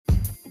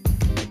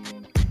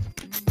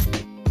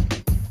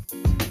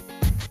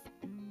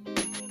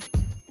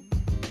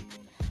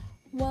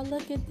Well,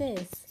 look at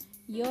this.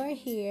 You're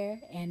here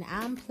and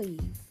I'm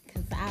pleased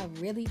because I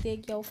really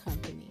dig your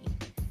company.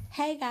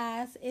 Hey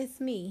guys, it's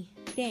me,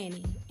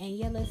 Danny, and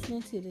you're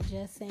listening to the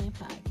Just Saying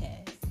podcast.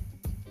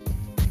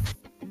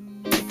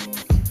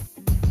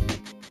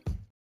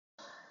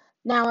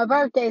 Now, my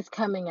birthday's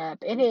coming up.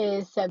 It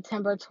is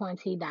September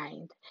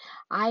 29th.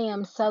 I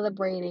am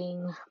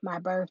celebrating my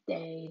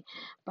birthday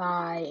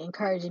by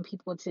encouraging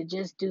people to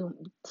just to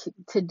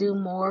do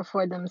more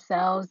for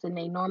themselves than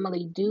they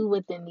normally do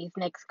within these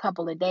next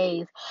couple of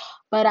days.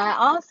 But I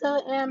also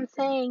am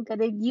saying that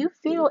if you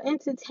feel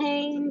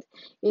entertained,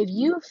 if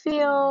you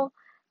feel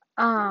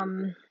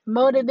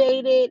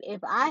motivated,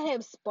 if I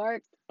have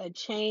sparked a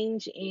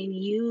change in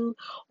you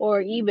or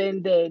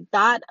even the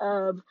thought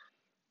of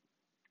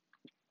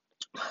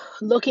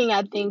looking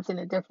at things in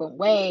a different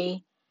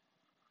way,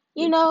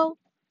 you know,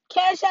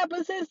 cash out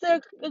a sister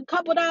a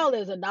couple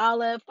dollars, a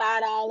dollar,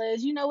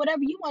 $5,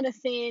 whatever you want to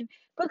send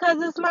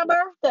because it's my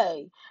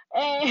birthday.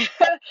 And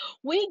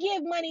we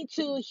give money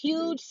to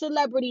huge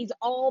celebrities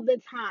all the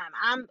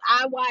time.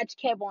 I watch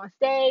Kev on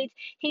stage.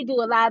 He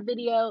do a live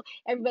video.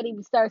 Everybody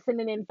start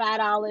sending in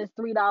 $5,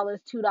 $3,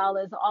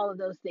 $2, all of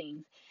those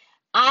things.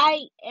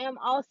 I am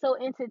also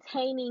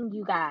entertaining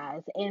you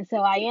guys. And so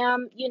I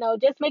am,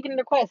 just making a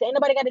request. Ain't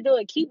nobody got to do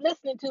it. Keep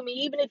listening to me.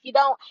 Even if you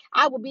don't,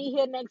 I will be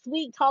here next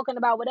week talking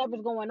about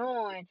whatever's going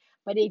on.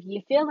 But if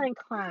you feel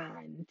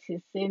inclined to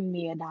send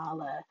me a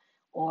dollar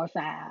or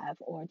five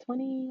or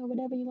 20 or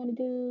whatever you want to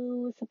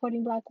do,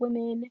 supporting Black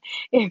women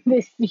in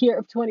this year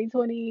of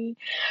 2020,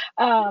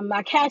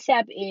 my Cash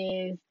App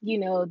is,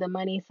 the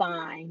money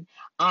sign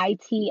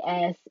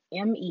ITSMEDANNI.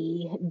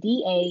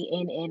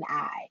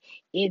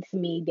 It's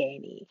me,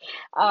 Danny.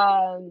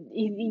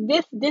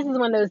 This is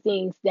one of those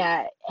things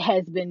that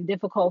has been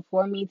difficult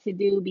for me to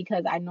do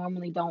because I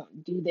normally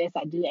don't do this.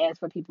 I do ask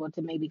for people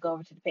to maybe go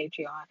over to the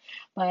Patreon,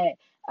 but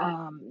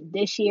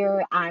this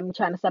year I'm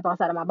trying to step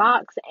outside of my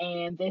box,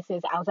 and this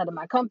is outside of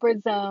my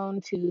comfort zone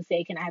to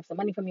say, can I have some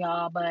money from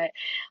y'all? But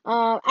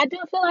I do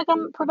feel like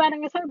I'm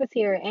providing a service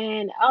here,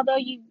 and although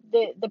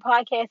the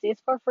podcast is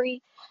for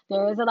free,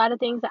 there is a lot of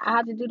things that I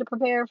have to do to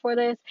prepare for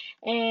this.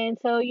 And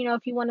so,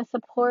 if you want to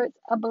support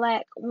a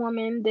Black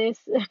woman this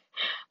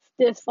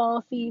this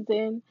fall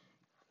season,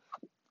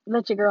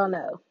 let your girl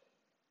know.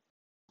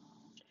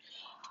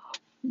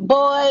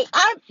 Boy,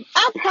 I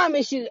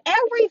promise you,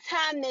 every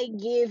time they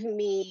give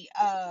me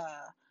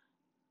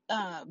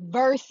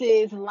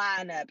versus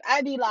lineup,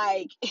 I be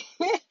like,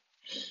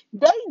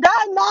 they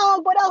done now.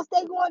 What else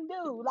they gonna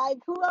do? Like,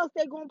 who else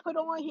they gonna put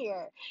on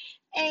here?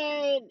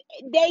 And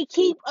they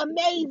keep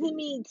amazing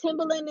me.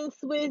 Timberland and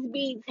Swiss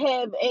Beats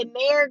have in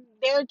their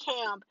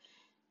camp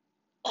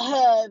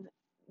have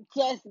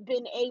just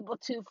been able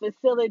to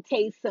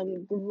facilitate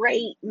some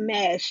great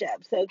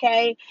mashups,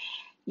 okay?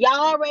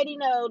 Y'all already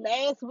know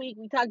last week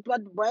we talked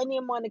about the Brandy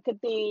and Monica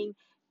thing,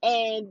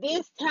 and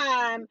this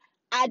time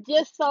I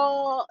just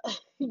saw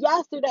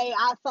yesterday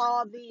I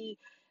saw the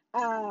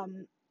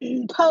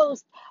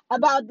post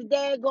about the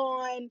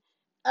daggone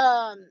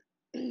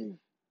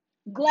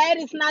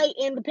Gladys Knight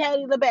and the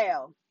Patti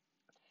LaBelle.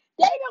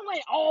 They done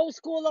went old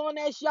school on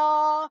us,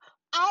 y'all.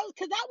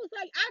 Cause I was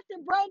like, after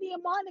Brandy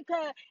and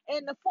Monica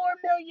and the 4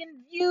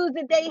 million views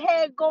that they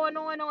had going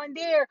on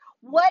there,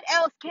 what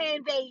else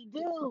can they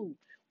do?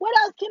 What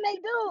else can they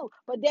do?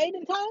 But they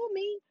done told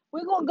me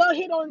we're gonna go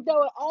hit on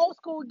the old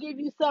school, give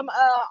you some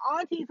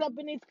aunties up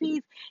in this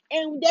piece,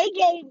 and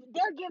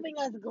they're giving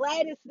us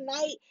Gladys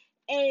Knight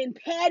and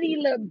Patti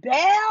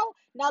LaBelle.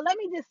 Now let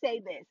me just say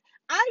this.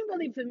 I'm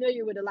really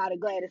familiar with a lot of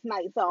Gladys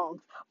Knight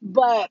songs,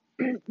 but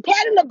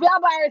Patti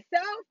LaBelle by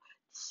herself?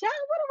 Shut,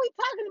 what are we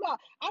talking about?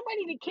 I'm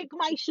ready to kick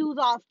my shoes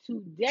off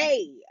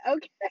today.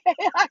 Okay.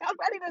 I'm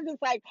ready to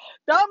just like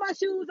throw my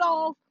shoes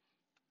off,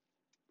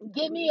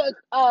 give me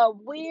a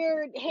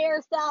weird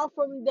hairstyle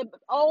from the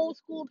old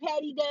school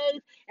Patty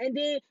days, and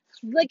then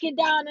slick it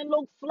down and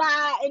look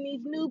fly in these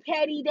new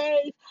Patty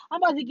days.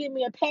 I'm about to give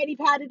me a Patty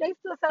pie. Did they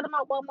still sell them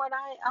out one more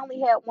night? I only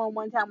had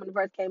one time when the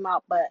first came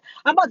out, but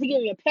I'm about to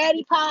give me a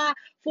Patty pie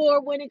for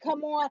when it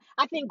come on.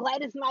 I think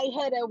Gladys Knight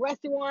had a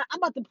restaurant. I'm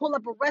about to pull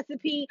up a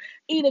recipe,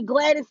 eat a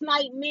Gladys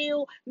Knight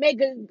meal,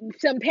 make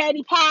some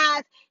Patty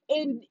pies,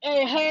 and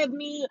have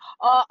me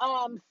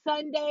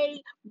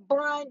Sunday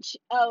brunch.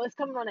 Oh, it's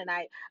coming on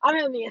tonight. I'm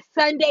having me a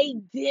Sunday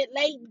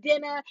late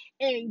dinner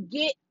and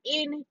get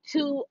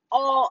into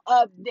all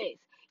of this.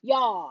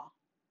 Y'all,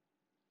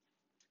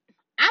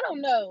 I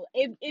don't know.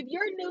 If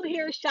you're new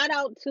here, shout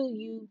out to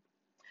you.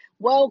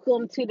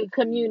 Welcome to the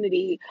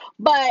community.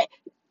 But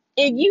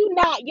if you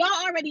not, y'all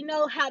already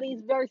know how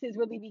these verses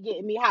really be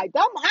getting me hyped.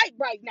 I'm hyped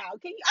right now. I'm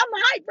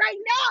hyped right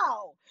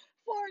now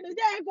for the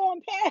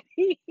daggone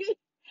Patty.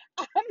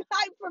 I'm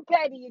hyped for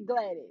Patty and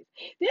Gladys.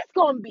 This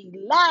gonna be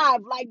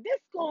live. Like this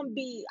gonna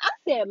be. I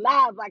said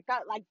live. Like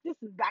this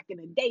is back in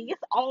the day.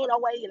 It's all the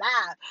way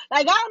live.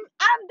 Like I'm.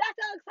 That's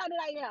how excited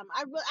I am.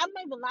 I'm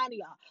not even lying to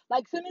y'all.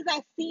 Like soon as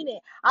I seen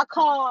it, I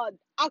called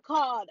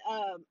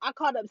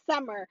up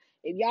Summer.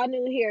 If y'all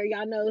new here,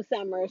 y'all know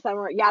Summer.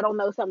 Summer, y'all don't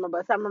know Summer,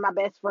 but Summer, my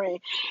best friend.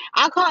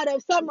 I called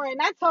up Summer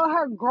and I told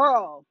her,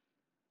 girl,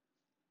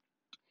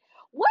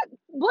 what's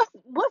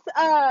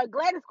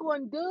Gladys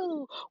gonna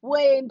do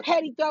when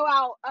Patty throw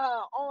out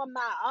on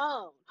my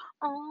own?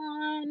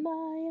 On my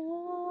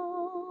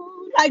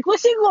own. Like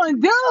what's she gonna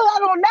do? I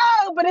don't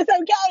know, but it's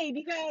okay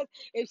because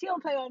if she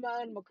don't play on my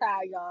own, I'm gonna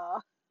cry,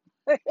 y'all.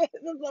 There's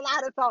a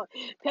lot of songs.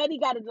 Patty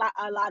got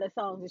a lot of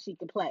songs that she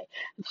can play.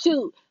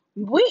 Shoot,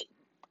 we.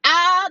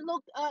 I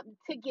looked up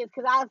tickets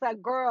because I was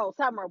like, "Girl,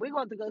 Summer, we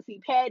want to go see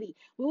Patty."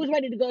 We was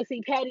ready to go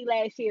see Patty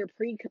last year,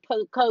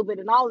 pre-COVID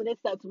and all of this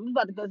stuff. So we was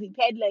about to go see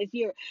Patty last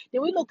year.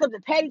 Then we looked up the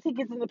Patty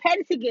tickets, and the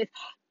Patty tickets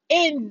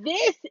in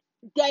this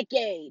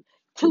decade,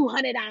 $200.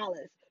 $200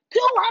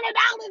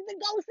 to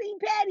go see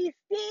Patty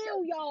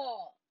still,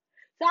 y'all.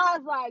 So I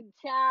was like,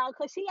 "Child,"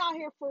 because she out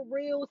here for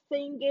real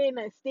singing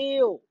and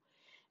still.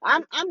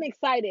 I'm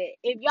excited.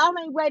 If y'all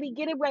ain't ready,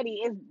 get it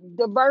ready. It's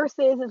the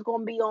verses is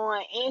gonna be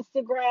on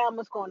Instagram.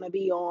 It's gonna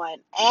be on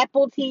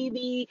Apple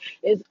TV.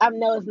 It's I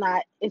know it's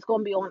not. It's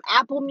gonna be on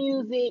Apple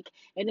Music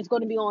and it's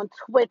gonna be on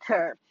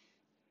Twitter.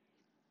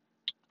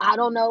 I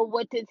don't know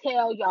what to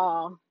tell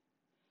y'all,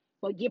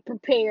 but get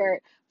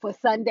prepared for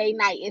Sunday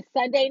night. It's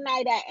Sunday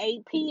night at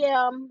 8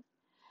 p.m.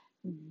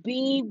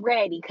 Be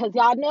ready, cause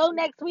y'all know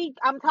next week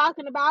I'm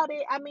talking about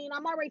it. I mean,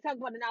 I'm already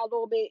talking about it now a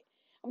little bit.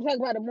 I'm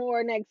talking about it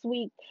more next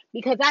week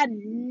because I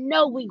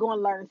know we gonna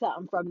learn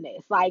something from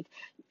this. Like,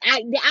 I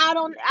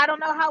don't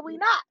know how we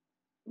not,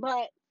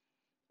 but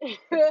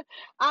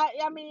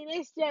I mean,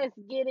 it's just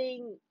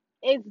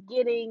it's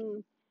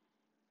getting,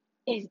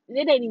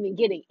 it ain't even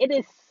getting. It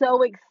is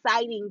so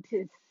exciting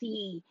to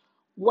see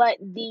what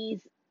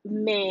these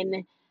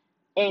men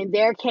and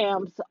their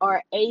camps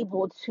are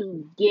able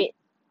to get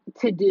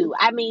to do.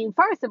 I mean,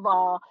 first of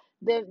all,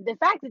 the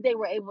fact that they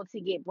were able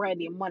to get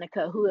Brandy and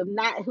Monica, who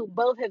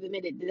both have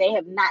admitted that they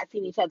have not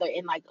seen each other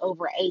in like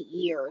over 8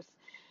 years,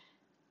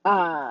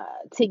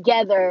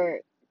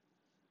 together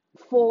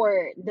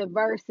for the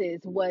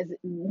verses was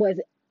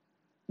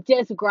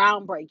just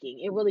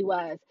groundbreaking. It really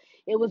was.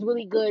 It was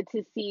really good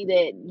to see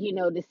that,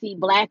 to see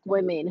black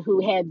women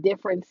who have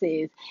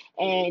differences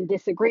and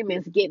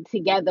disagreements get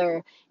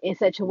together in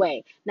such a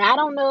way. Now, I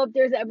don't know if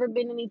there's ever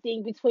been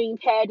anything between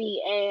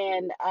Patty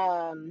and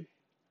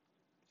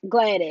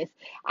Gladys.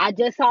 I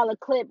just saw a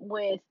clip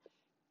with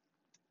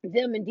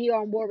them and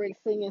Dionne Warwick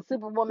singing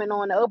Superwoman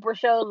on the Oprah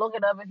show. Look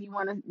it up if you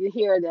want to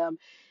hear them.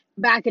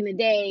 Back in the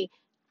day,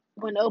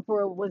 when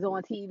Oprah was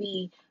on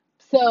TV.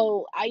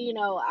 So I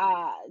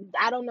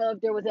don't know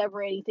if there was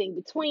ever anything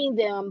between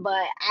them,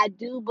 but I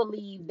do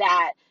believe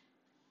that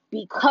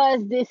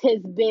because this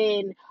has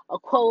been a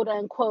quote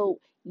unquote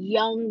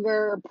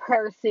younger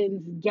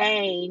person's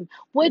game,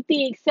 with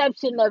the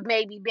exception of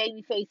maybe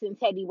Babyface and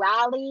Teddy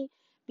Riley,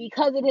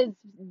 because it has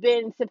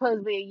been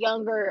supposedly a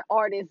younger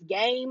artist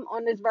game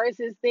on this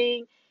versus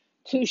thing,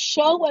 to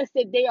show us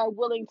that they are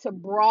willing to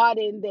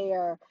broaden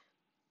their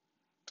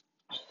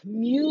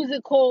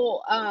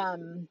musical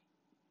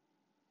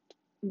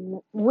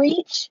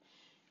reach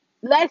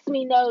lets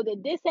me know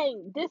that this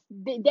ain't this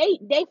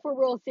they for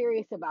real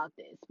serious about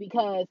this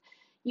because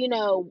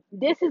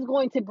this is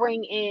going to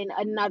bring in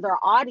another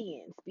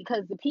audience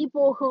because the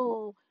people,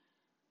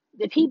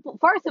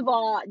 first of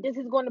all, this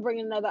is going to bring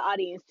another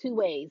audience two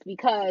ways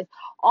because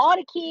all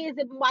the kids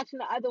that have been watching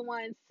the other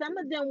ones, some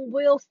of them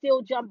will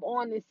still jump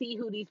on and see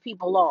who these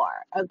people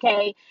are,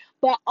 okay?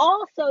 But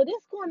also, this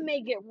is going to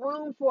make it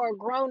room for a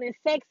grown and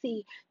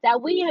sexy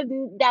that we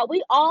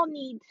all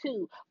need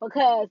too.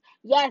 Because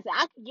yes,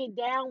 I could get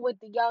down with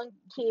the young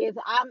kids.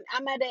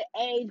 I'm at an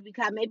age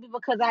because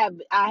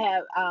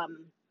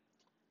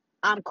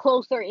I'm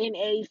closer in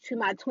age to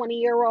my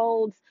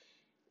 20-year-olds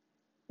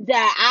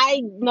that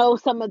I know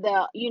some of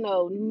the,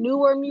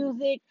 newer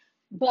music,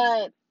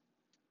 but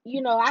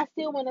I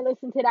still want to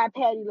listen to that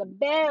Patti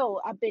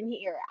LaBelle up in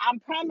here. I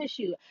promise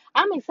you,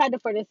 I'm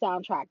excited for this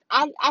soundtrack.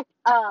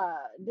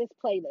 This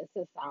playlist,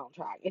 this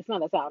soundtrack. It's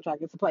not a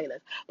soundtrack, it's a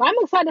playlist. But I'm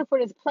excited for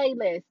this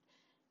playlist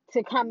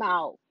to come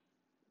out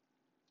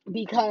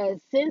because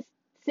since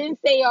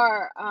they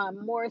are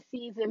more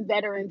seasoned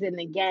veterans in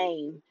the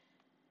game,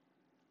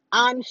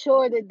 I'm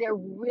sure that there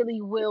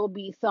really will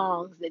be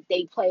songs that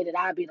they play that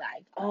I'd be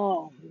like,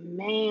 oh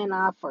man,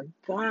 I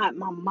forgot.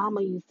 My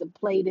mama used to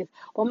play this.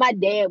 Well, my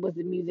dad was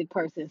a music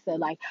person, so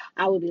like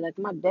I would be like,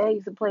 my dad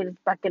used to play this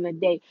back in the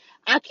day.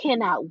 I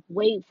cannot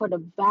wait for the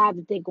vibe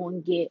that they're gonna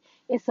get.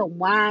 It's a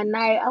wine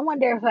night. I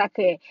wonder if I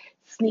could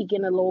sneak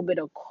in a little bit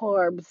of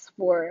carbs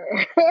for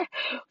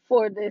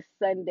for this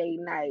Sunday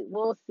night.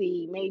 We'll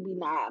see. Maybe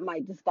not. I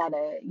might just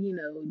gotta,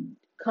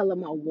 color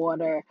my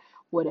water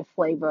with a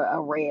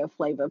red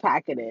flavor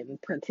packet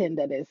and pretend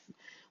that it's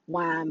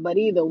wine. But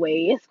either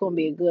way, it's gonna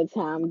be a good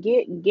time.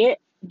 Get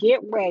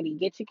Get ready.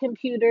 Get your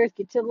computers,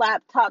 get your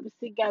laptops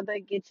together,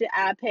 get your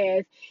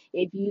iPads.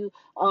 If you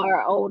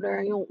are older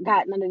and you don't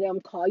got none of them,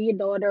 call your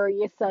daughter or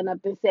your son up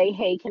and say,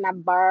 hey, can I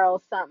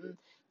borrow something?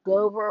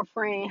 Go over a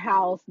friend's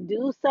house.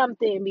 Do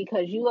something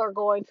because you are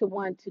going to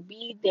want to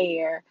be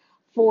there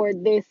for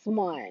this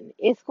one.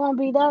 It's going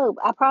to be dope.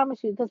 I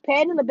promise you. Because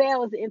Patty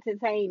LaBelle is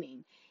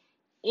entertaining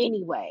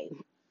anyway.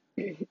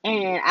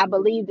 And I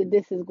believe that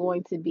this is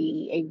going to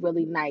be a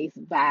really nice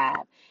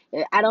vibe.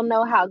 I don't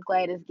know how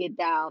Gladys get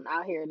down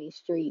out here in these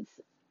streets,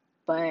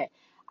 but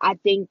I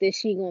think that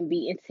she gonna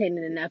be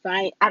intended enough.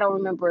 I don't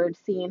remember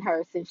seeing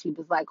her since she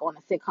was like on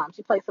a sitcom.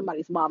 She played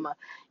somebody's mama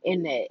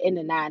in the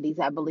 90s,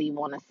 I believe,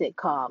 on a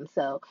sitcom.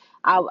 So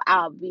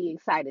I'll be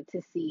excited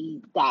to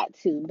see that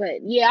too.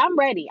 But yeah, I'm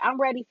ready. I'm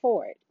ready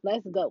for it.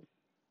 Let's go.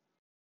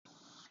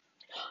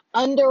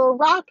 Under a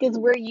rock is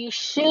where you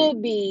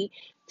should be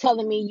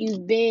telling me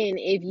you've been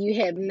if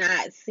you have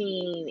not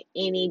seen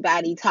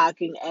anybody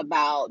talking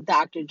about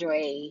Dr.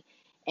 Dre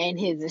and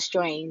his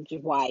estranged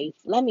wife.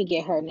 Let me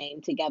get her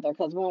name together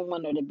because we don't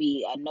want her to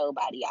be a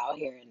nobody out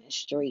here in the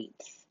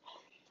streets.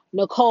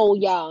 Nicole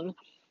Young.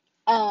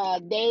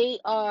 They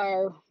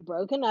are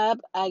broken up,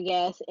 I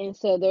guess, and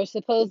so there's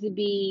supposed to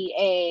be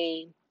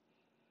a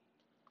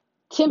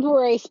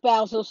temporary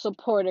spousal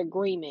support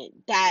agreement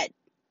that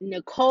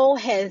Nicole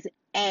has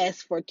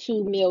asked for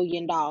 $2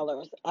 million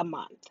a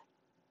month.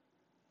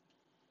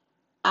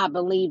 I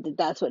believe that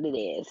that's what it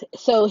is.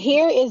 So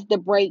here is the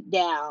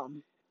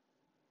breakdown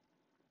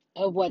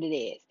of what it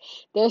is.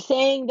 They're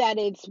saying that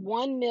it's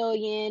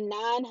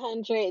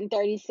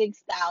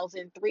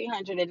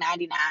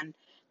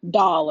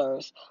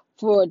 $1,936,399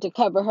 for to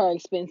cover her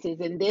expenses,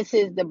 and this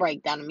is the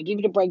breakdown. I'm gonna give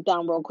you the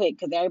breakdown real quick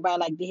because everybody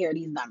like to hear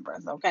these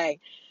numbers. Okay,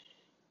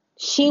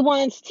 she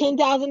wants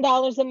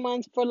 $10,000 a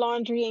month for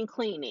laundry and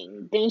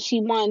cleaning. Then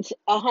she wants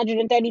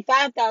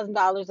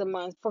 $135,000 a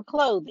month for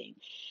clothing.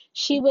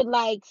 She would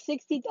like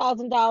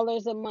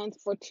 $60,000 a month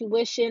for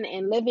tuition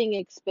and living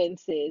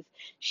expenses.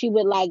 She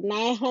would like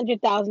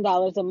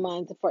 $900,000 a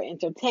month for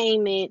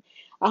entertainment.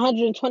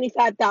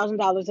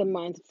 $125,000 a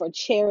month for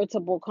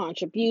charitable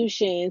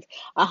contributions,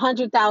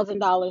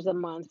 $100,000 a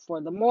month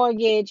for the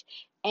mortgage,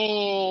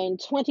 and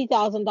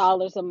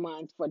 $20,000 a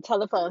month for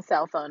telephone,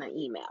 cell phone, and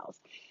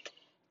emails.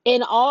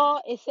 In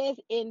all, it says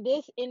in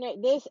this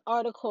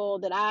article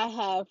that I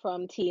have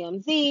from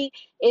TMZ,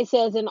 it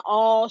says in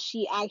all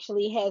she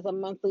actually has a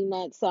monthly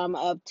net sum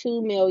of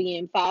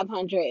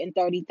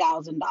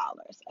 $2,530,000.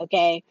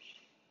 Okay,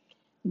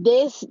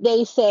 this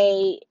they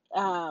say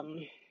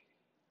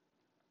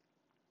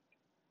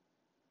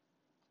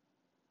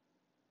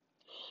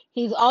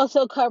he's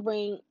also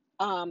covering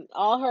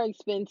all her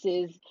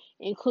expenses,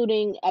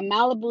 including a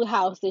Malibu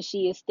house that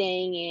she is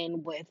staying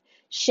in with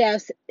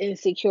chefs and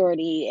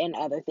security and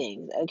other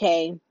things.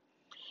 Okay,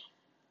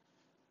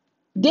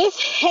 this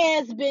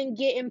has been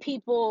getting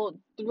people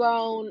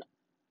thrown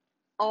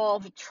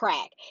off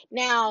track.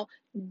 Now,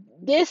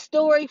 this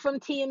story from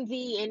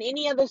TMZ and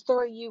any other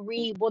story you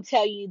read will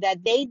tell you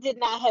that they did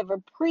not have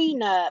a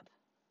prenup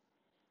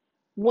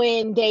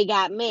when they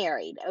got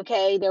married.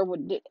 Okay, there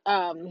would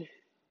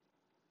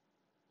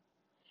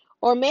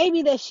or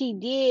maybe that she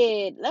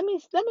did. Let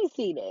me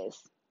see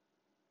this.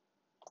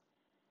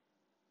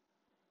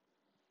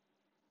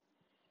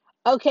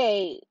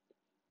 Okay,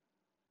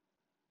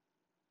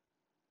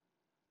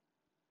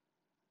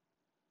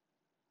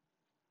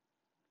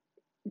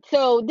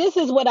 so this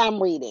is what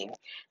I'm reading.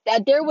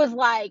 That there was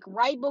like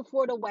right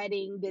before the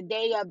wedding, the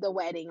day of the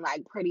wedding,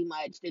 like pretty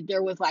much that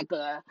there was like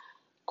a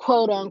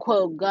quote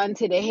unquote gun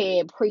to the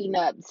head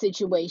prenup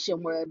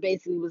situation where it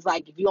basically was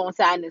like if you don't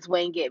sign this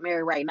way and get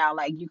married right now,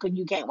 like you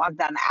can't walk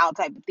down the aisle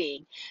type of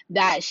thing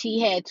that she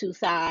had to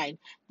sign.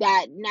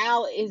 That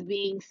now is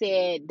being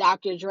said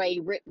Dr. Dre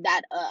ripped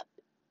that up.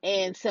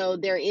 And so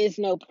there is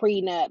no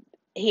prenup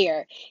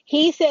here.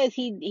 He says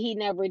he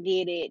never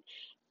did it.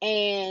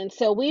 And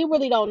so we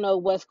really don't know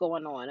what's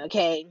going on,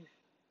 okay?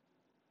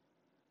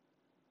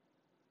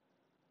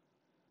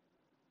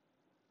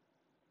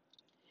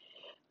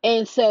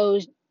 And so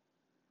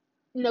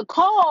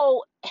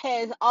Nicole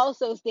has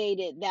also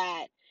stated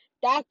that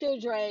Dr.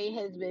 Dre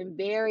has been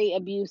very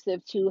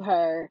abusive to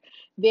her,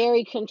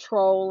 very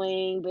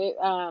controlling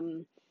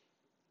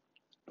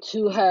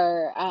to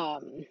her.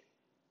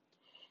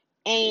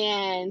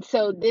 And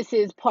so this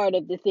is part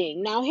of the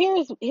thing. Now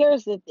here's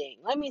the thing.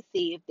 Let me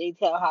see if they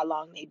tell how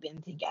long they've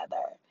been together.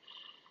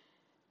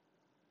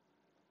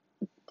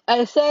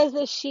 It says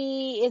that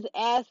she is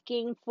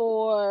asking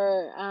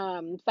for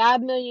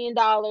 $5 million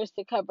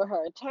to cover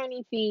her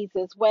attorney fees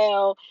as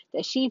well.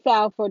 That she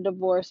filed for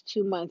divorce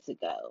 2 months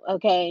ago.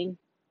 Okay,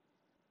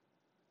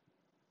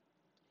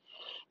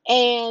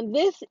 and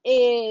this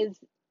is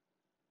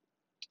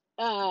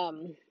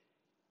um,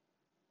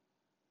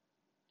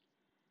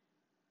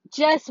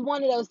 just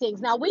one of those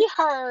things. Now we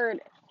heard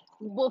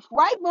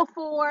right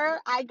before,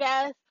 I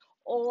guess,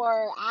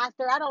 or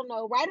after, I don't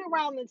know, right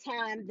around the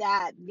time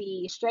that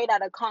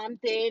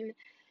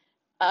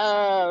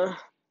uh,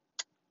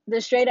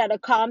 the Straight Outta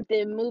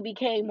Compton movie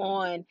came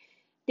on.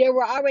 there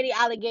were already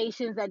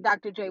allegations that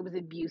Dr. Dre was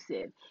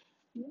abusive.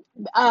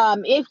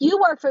 If you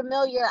were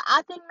familiar,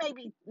 I think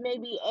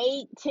maybe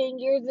 8, 10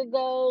 years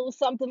ago,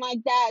 something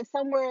like that,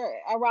 somewhere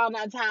around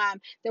that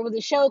time, there was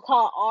a show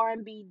called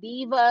R&B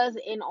Divas,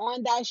 and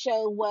on that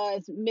show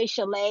was Miss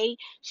Chalet.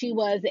 She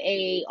was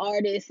a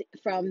artist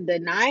from the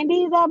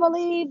 90s, I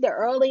believe, the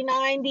early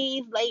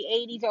 90s, late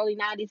 80s, early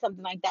 90s,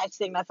 something like that.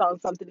 She sang that song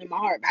 "Something in My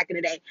Heart" back in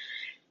the day.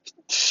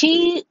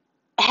 She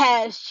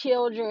has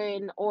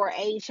children or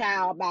a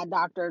child by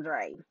Dr.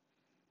 Dre.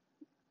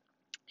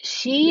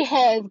 She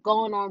has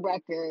gone on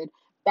record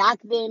back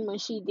then when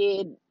she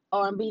did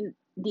R&B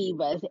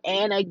Divas,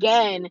 and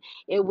again,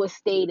 it was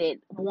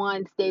stated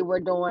once they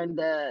were doing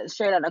the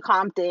Straight Outta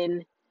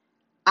Compton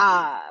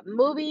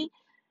movie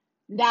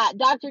that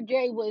Dr.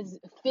 Dre was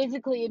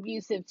physically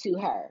abusive to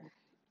her,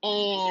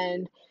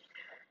 and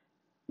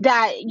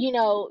that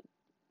it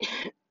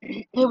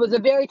was a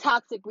very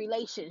toxic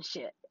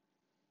relationship.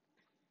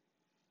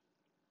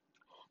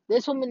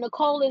 This woman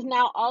Nicole is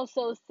now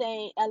also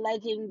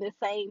alleging the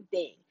same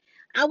thing.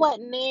 I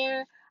wasn't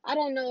there. I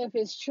don't know if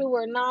it's true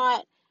or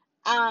not.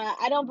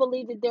 I don't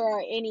believe that there are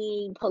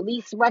any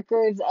police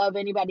records of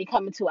anybody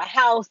coming to a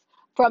house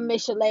from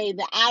Michelet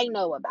that I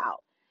know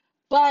about.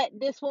 But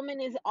this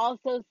woman is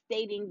also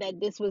stating that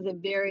this was a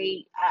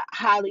very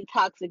highly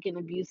toxic and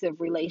abusive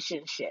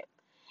relationship.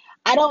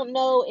 I don't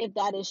know if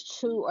that is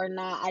true or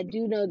not. I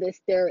do know this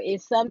there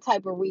is some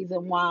type of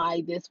reason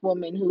why this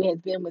woman who has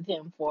been with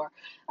him for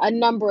a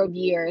number of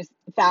years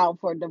filed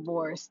for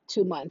divorce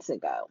 2 months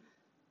ago.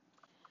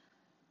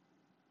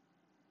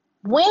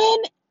 When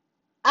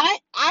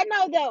I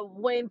know that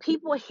when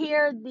people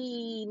hear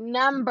the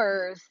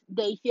numbers,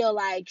 they feel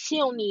like she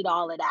don't need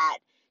all of that.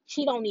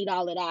 She don't need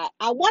all of that.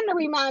 I want to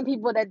remind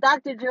people that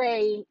Dr.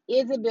 Dre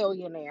is a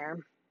billionaire,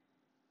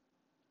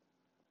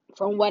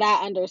 from what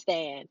I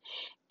understand.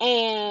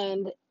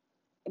 And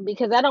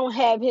because I don't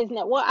have his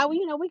net. Well,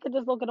 we could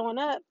just look it on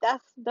up.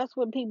 That's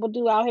what people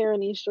do out here in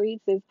these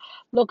streets is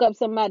look up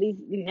somebody's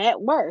net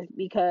worth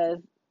because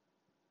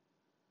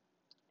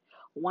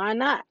why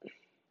not?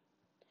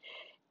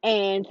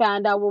 And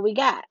find out what we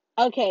got.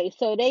 Okay,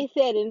 so they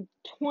said in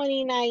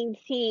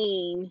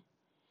 2019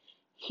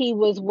 he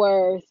was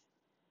worth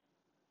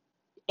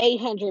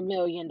 $800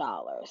 million.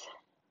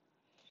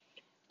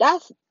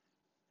 That's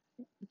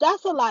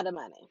that's a lot of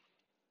money.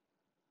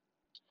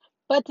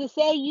 But to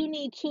say you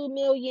need 2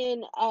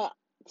 million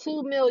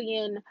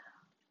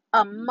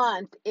a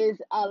month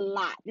is a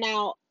lot.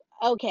 Now,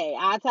 okay,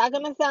 I'll talk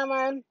in the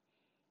summer.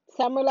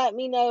 Summer let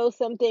me know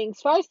some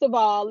things. First of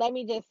all, let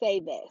me just say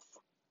this.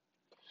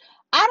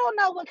 I don't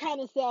know what kind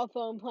of cell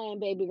phone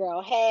plan baby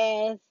girl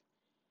has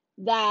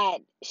that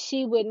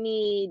she would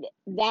need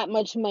that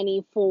much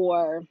money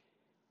for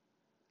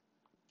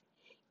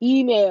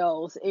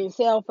emails and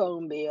cell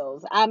phone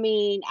bills. I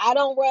mean, I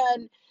don't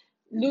run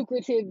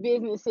lucrative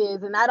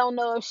businesses, and I don't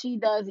know if she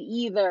does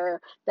either,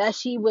 that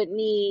she would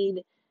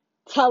need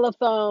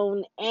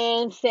telephone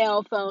and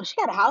cell phone. She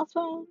got a house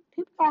phone.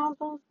 People got house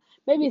phones.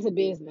 Maybe it's a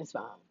business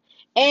phone.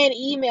 And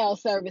email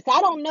service.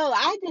 I don't know.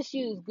 I just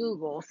use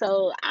Google.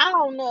 So I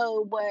don't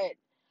know what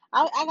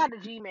I got a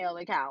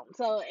Gmail account.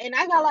 So and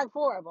I got like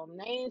 4 of them.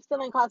 They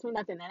still ain't cost me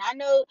nothing. And I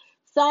know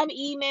some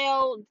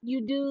email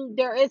you do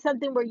there is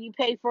something where you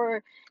pay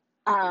for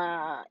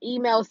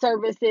email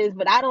services,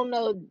 but I don't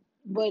know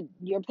what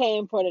you're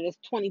paying for that is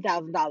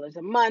 $20,000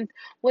 a month.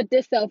 What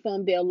this cell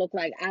phone bill look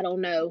like, I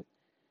don't know.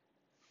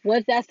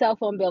 What's that cell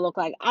phone bill look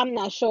like? I'm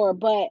not sure,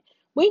 but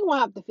we gonna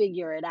have to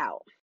figure it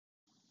out.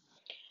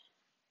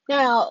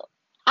 Now,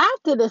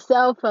 after the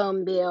cell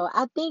phone bill,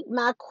 I think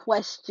my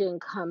question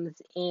comes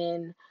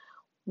in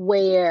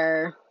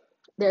where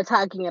they're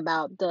talking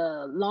about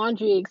the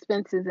laundry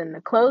expenses and the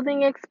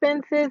clothing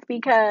expenses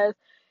because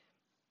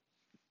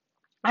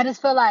I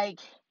just feel like,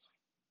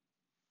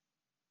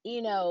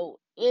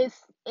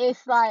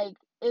 it's like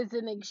it's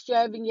an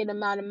extravagant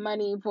amount of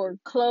money for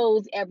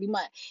clothes every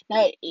month.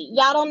 Now,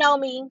 y'all don't know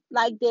me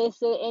like this,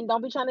 and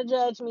don't be trying to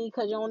judge me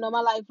because you don't know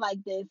my life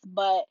like this.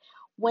 But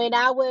when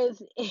I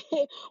was,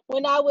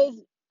 when I was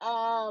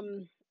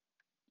um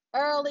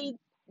early,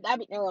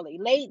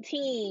 late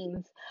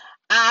teens,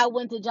 I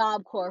went to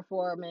Job Corps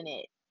for a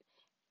minute,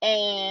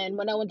 and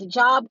when I went to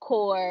Job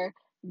Corps,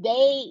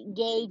 they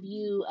gave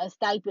you a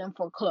stipend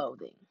for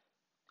clothing.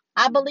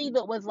 I believe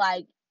it was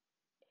like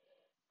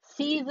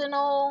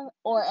seasonal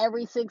or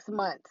every 6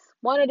 months.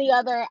 One or the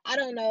other, I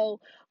don't know.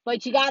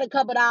 But you got a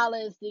couple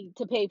dollars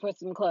to pay for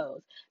some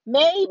clothes.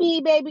 Maybe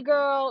baby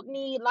girl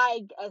need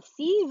like a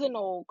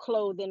seasonal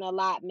clothing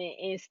allotment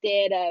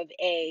instead of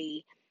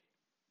a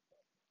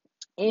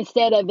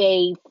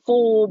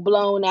full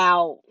blown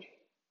out,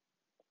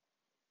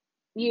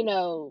 you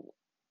know,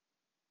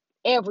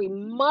 every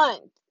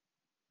month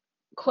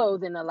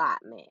clothing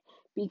allotment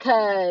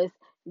because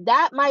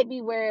that might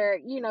be where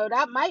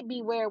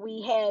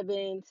we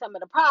having some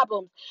of the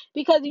problems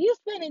because if you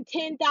spending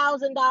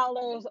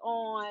 $10,000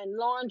 on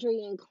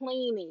laundry and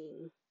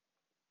cleaning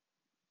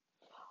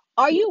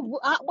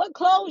What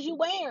clothes you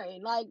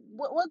wearing? Like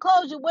what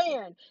clothes you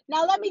wearing?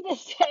 Now let me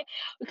just say,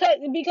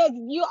 because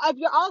you if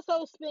you're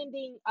also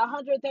spending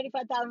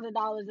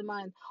 $135,000 a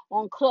month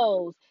on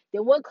clothes,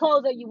 then what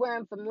clothes are you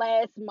wearing from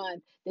last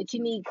month that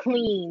you need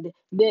cleaned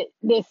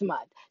this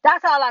month?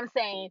 That's all I'm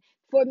saying.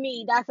 For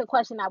me, that's a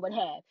question I would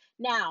have.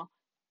 Now,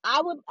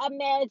 I would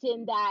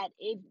imagine that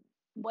if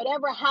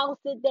whatever house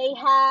that they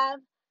have,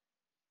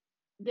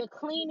 the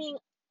cleaning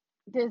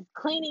this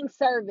cleaning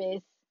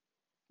service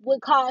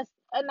would cost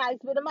a nice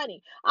bit of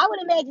money. I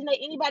would imagine that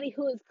anybody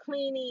who is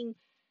cleaning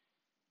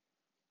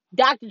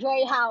Dr.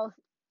 Dre house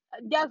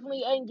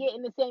definitely ain't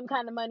getting the same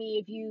kind of money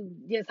if you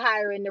just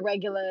hiring the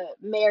regular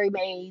Mary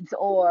Maids,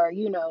 or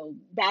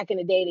back in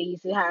the day they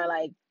used to hire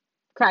like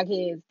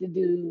crackheads to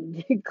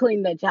do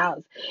clean the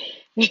house.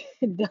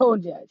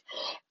 Don't judge.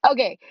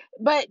 Okay,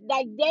 but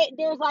like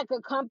there's like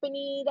a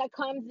company that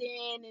comes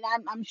in, and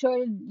I'm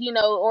sure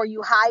or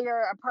you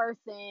hire a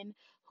person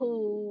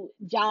who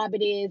job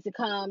it is to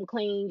come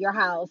clean your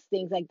house,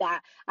 things like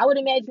that. I would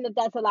imagine that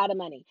that's a lot of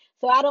money.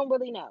 So I don't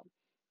really know.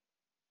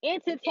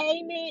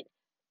 Entertainment,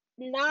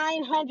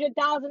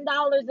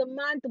 $900,000 a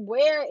month.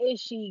 Where is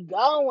she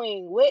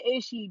going? What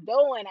is she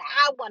doing?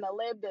 I want to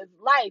live this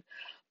life,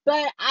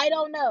 but I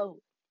don't know.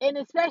 And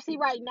especially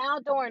right now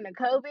during the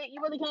COVID, you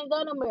really can't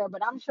go nowhere.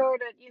 But I'm sure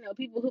that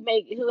people who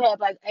have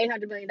like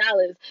 $800 million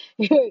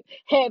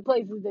had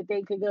places that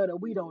they could go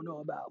that we don't know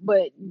about.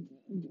 But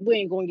we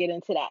ain't gonna get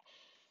into that.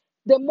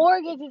 The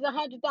mortgage is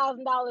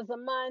 $100,000 a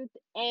month,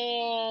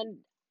 and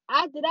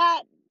after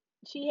that,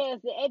 she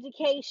has the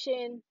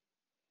education.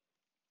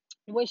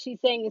 What she's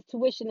saying is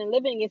tuition and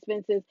living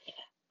expenses.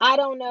 I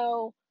don't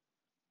know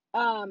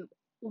um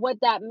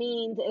what that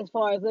means as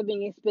far as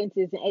living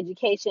expenses and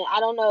education. I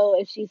don't know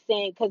if she's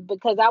saying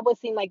because I would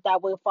seem like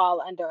that would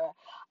fall under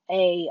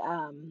a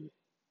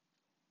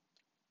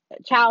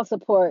child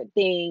support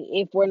thing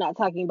if we're not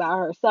talking about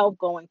herself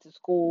going to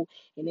school,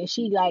 and then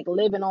she like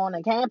living on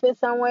a campus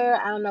somewhere.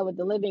 I don't know what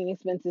the living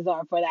expenses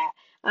are for that.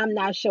 I'm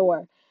not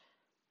sure.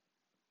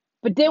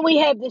 But then we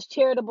have this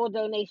charitable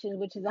donation,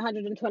 which is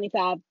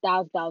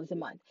 $125,000 a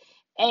month.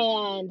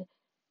 And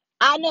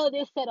I know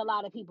this set a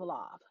lot of people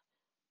off.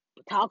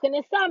 Talking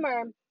to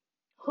Summer,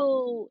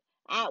 who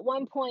at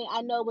one point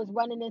I know was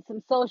running in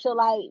some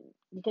socialite,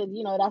 because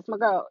that's my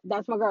girl.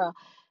 That's my girl.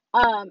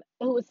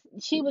 Who was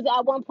She was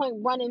at one point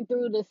running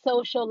through the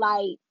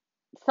socialite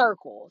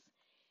circles.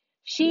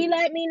 She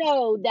let me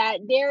know that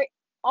there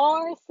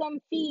are some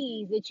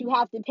fees that you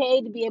have to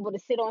pay to be able to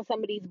sit on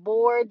some of these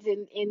boards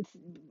and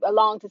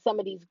along to some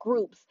of these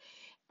groups.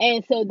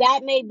 And so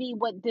that may be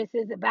what this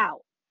is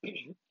about.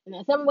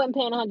 Now, someone wasn't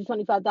paying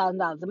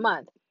 $125,000 a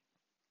month,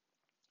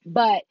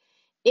 but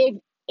if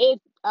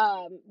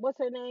what's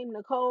her name,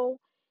 Nicole?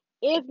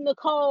 If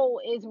Nicole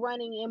is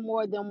running in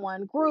more than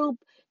one group,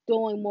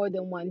 doing more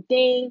than one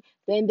thing,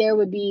 then there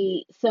would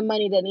be some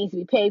money that needs to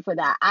be paid for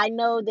that. I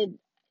know that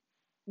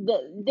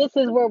this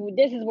is where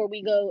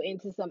we go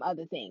into some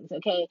other things,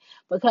 okay?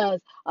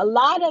 Because a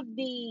lot of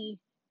the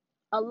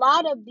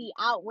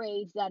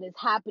outrage that is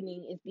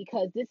happening is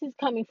because this is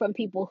coming from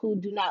people who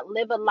do not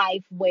live a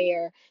life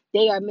where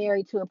they are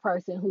married to a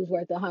person who's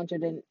worth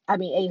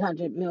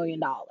 $800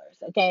 million,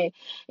 okay?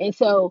 And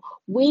so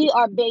we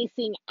are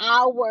basing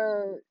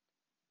our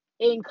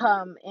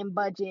income and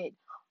budget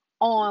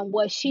on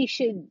what she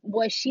should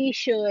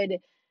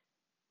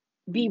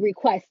be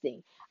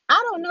requesting. I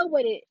don't know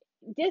what it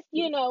just I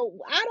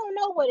don't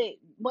know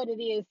what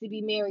it is to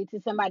be married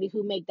to somebody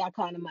who make that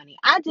kind of money.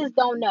 I just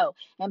don't know.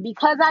 And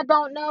because I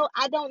don't know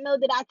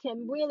that I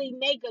can really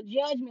make a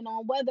judgment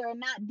on whether or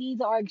not these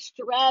are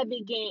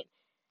extravagant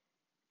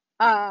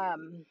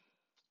um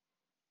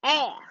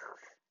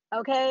asks,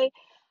 okay?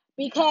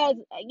 Because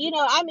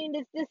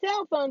the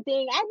cell phone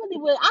thing, I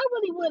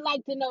really would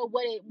like to know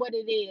what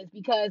it is,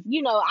 because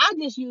I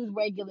just use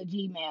regular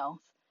Gmail.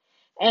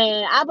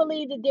 And I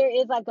believe that there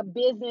is like a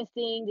business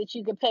thing that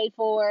you could pay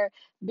for,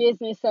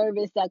 business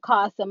service that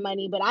costs some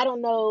money, but I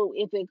don't know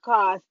if it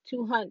costs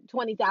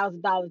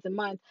 $220,000 a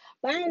month.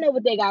 But I don't know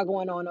what they got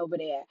going on over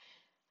there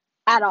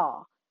at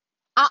all.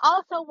 I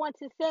also want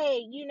to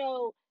say,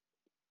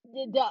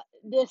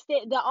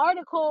 the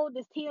article,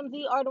 this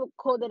TMZ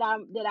article that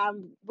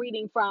I'm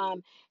reading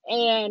from,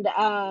 and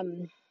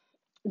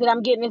that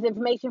I'm getting this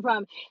information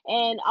from,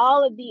 and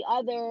all of the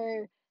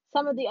other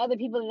some of the other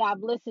people that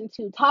I've listened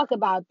to talk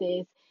about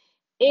this.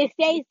 It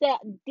states that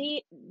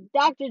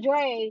Dr.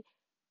 Dre,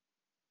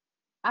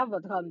 I'm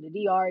about to call him the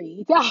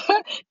DRE.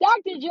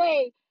 Dr.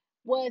 Dre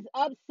was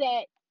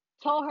upset,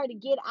 told her to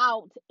get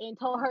out, and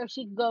told her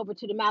she could go over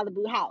to the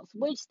Malibu house,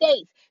 which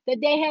states that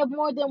they have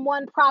more than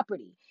one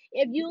property.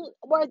 If you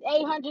worth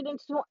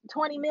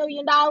 $820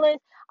 million,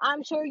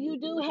 I'm sure you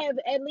do have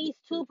at least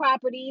two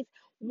properties.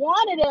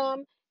 One of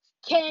them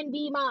can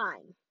be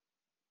mine.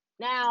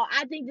 Now,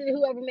 I think that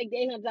whoever make the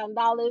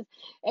 $800,000,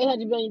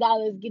 $800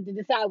 million, get to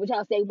decide which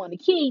house they want to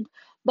keep.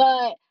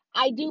 But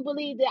I do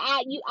believe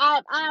that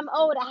I'm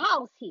owed a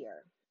house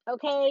here.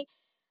 Okay,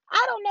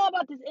 I don't know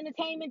about this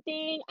entertainment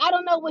thing. I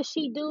don't know what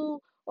she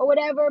do or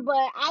whatever,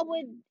 but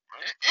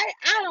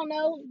I don't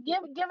know. Give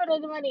her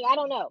the money. I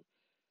don't know.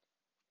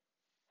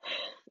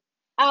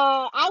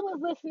 I was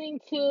listening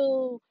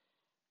to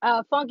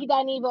Funky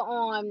Dineva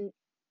on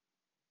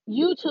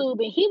YouTube,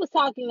 and he was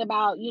talking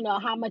about,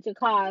 how much it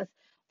costs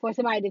for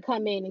somebody to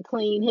come in and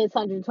clean his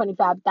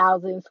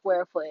 125,000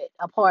 square foot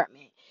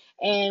apartment,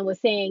 and was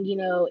saying,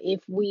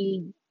 if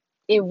we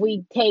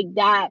take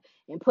that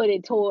and put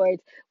it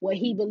towards what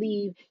he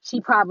believed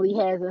she probably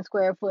has in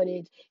square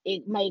footage,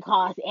 it may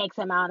cost X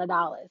amount of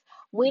dollars.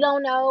 We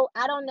don't know.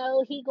 I don't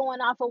know. He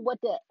going off of what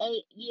the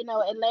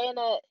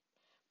Atlanta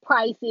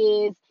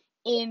prices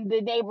in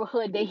the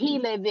neighborhood that he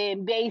live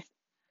in, based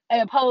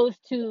opposed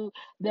to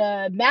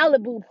the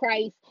Malibu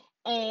price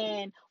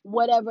and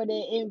whatever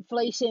the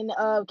inflation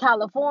of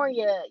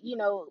California,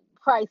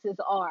 prices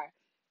are.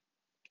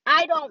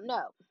 I don't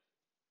know,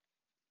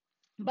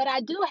 but I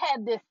do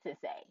have this to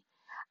say.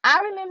 I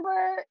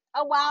remember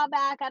a while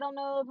back, I don't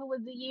know if it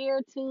was a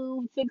year,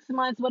 2, 6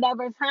 months,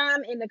 whatever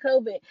time in the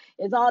COVID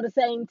is all the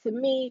same to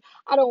me.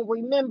 I don't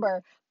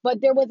remember.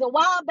 But there was a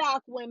while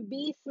back when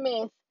B.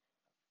 Smith,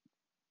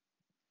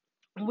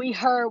 we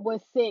heard,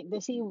 was sick,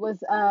 that she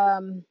was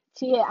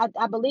she had,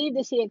 I believe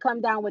that she had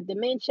come down with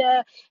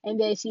dementia,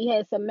 and that she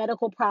had some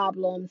medical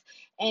problems.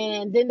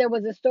 And then there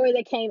was a story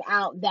that came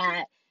out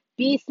that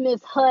B.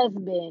 Smith's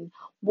husband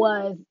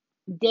was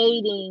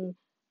dating,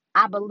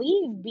 I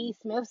believe, B.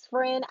 Smith's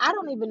friend. I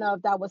don't even know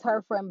if that was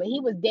her friend, but he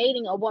was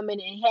dating a woman,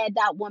 and had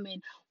that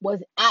woman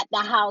was at the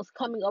house,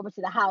 coming over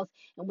to the house,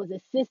 and was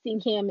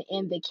assisting him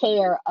in the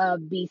care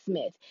of B.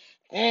 Smith.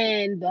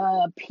 And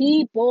the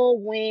people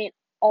went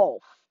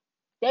off.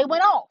 They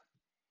went off.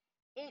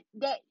 They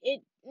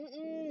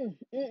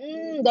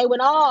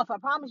went off. I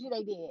promise you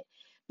they did.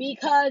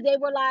 Because they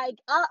were like,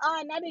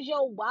 that is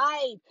your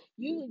wife.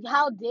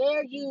 How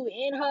dare you,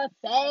 in her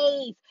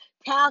face,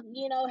 talk,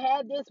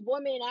 have this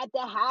woman at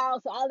the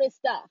house, all this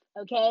stuff,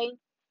 okay?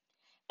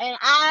 And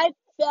I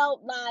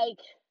felt like,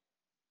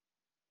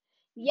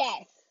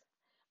 yes,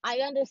 I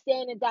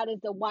understand that that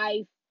is the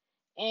wife,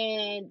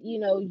 and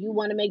you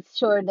want to make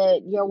sure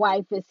that your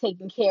wife is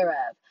taken care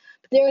of.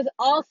 But there's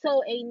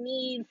also a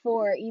need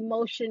for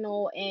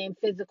emotional and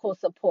physical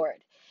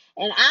support.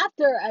 And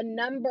after a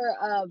number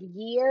of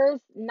years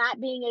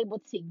not being able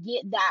to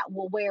get that,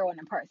 will wear on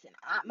a person.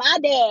 My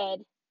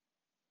dad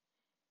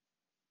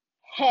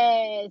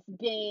has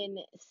been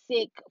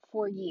sick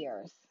for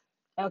years.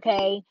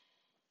 Okay,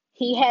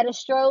 he had a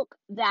stroke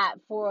that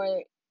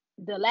for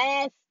the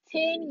last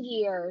 10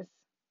 years,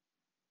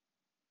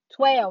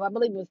 12, I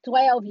believe it was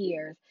 12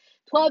 years.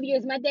 12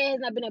 years, my dad has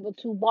not been able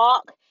to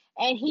walk,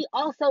 and he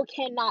also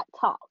cannot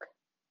talk.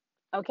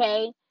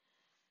 Okay?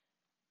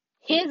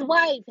 His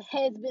wife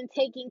has been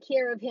taking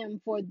care of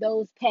him for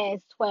these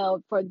past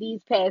 12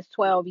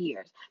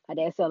 years. My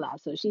dad's still alive,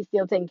 so she's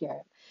still taking care of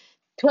him.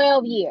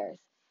 12 years.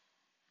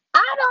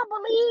 I don't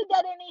believe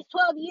that in these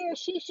 12 years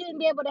she shouldn't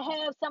be able to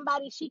have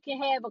somebody she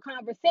can have a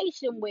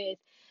conversation with,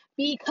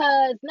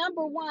 because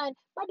number one,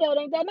 my dad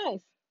ain't that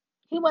nice.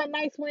 He wasn't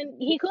nice when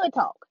he could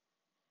talk.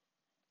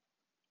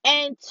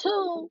 And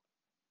two,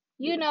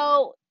 you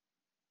know,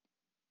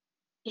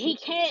 he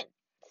can't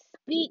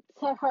speak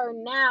to her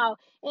now.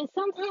 And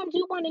sometimes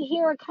you want to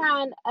hear a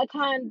kind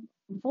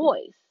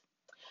voice.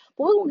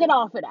 But we will get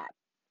off of that.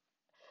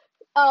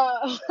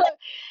 Uh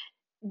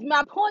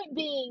my point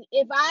being,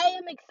 if I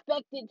am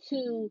expected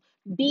to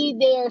be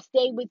there,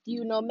 stay with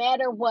you no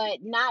matter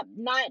what, not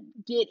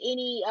get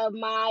any of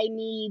my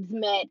needs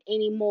met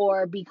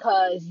anymore,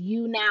 because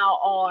you now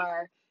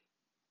are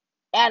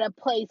at a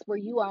place where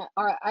you are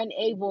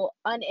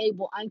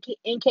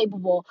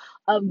incapable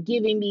of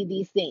giving me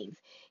these things.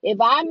 If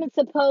I'm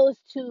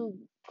supposed to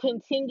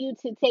continue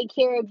to take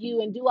care of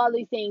you and do all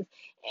these things,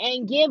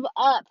 and give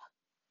up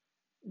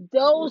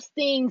those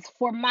things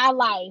for my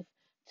life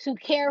to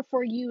care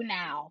for you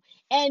now,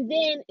 and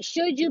then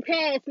should you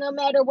pass, no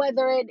matter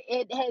whether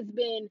it has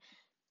been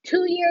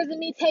 2 years of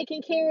me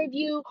taking care of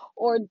you,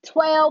 or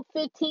 12,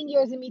 15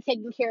 years of me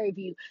taking care of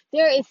you,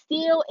 there is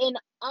still an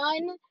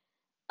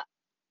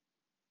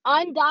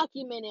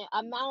undocumented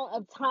amount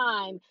of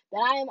time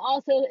that I am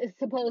also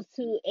supposed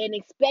to and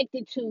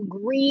expected to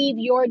grieve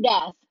your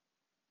death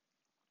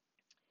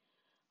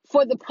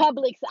for the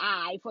public's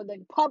eye, for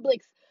the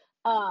public's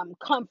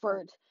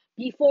comfort,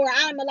 before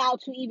I'm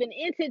allowed to even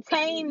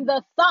entertain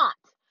the thought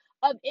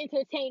of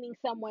entertaining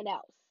someone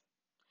else.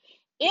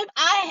 If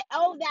I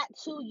owe that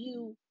to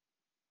you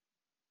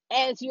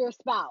as your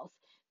spouse,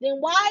 then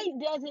why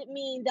does it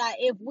mean that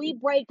if we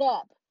break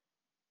up,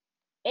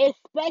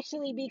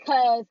 especially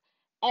because,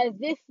 as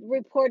this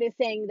report is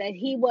saying, that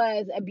he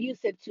was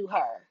abusive to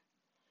her,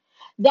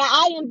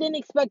 that I am then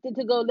expected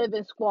to go live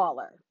in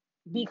squalor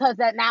because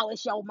that now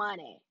it's your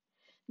money?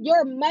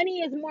 Your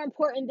money is more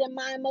important than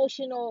my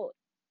emotional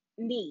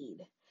need.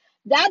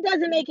 That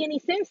doesn't make any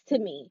sense to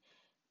me.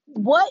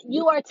 What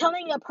you are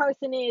telling a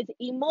person is,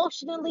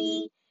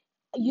 emotionally,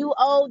 you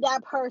owe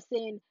that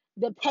person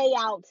the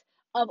payout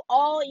of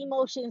all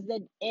emotions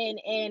that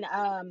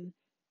and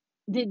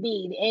the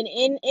need.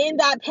 And in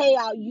that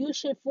payout, you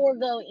should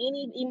forego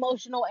any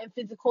emotional and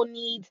physical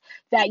needs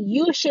that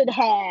you should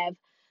have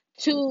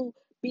to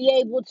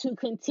be able to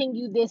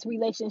continue this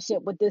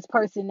relationship with this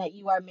person that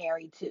you are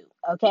married to.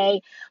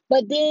 Okay.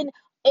 But then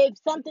if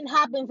something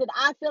happens and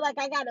I feel like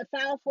I got to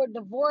file for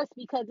divorce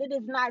because it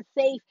is not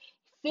safe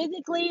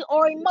physically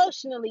or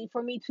emotionally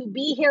for me to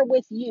be here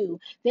with you,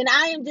 then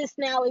I am just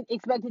now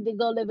expected to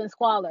go live in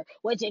squalor.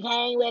 What you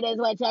came with is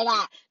what you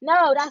got.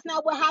 No, that's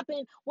not what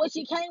happened. What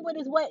you came with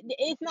is what,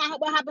 it's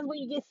not what happens when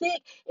you get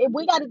sick. If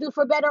we got to do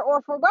for better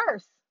or for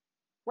worse,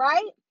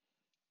 right?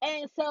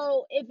 And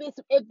so if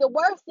the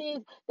worst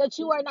is that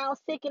you are now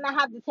sick and I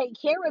have to take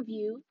care of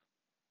you,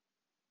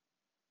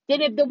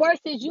 then if the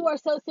worst is you are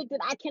so sick that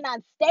I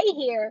cannot stay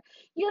here,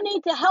 you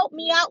need to help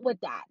me out with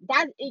that.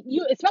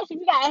 You, especially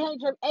if you got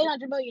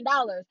 $800 million.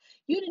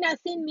 You did not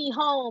send me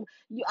home.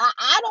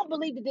 I don't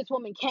believe that this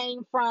woman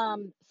came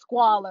from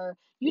squalor.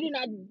 You did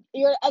not.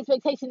 Your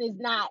expectation is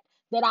not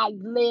that I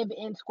live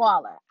in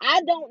squalor.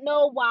 I don't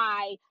know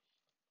why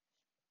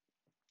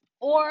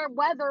or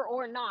whether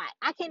or not,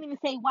 I can't even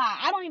say why.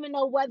 I don't even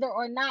know whether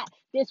or not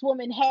this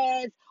woman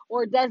has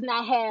or does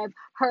not have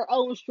her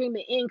own stream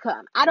of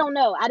income. I don't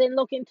know. I didn't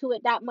look into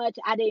it that much.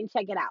 I didn't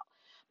check it out.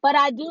 But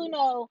I do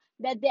know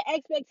that the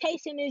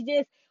expectation is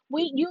just,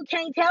 you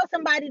can't tell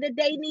somebody that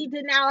they need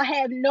to now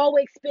have no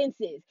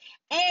expenses.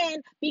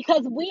 And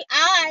because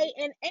I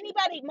and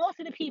anybody, most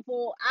of the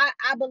people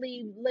I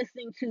believe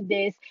listening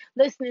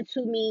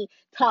to me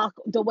talk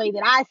the way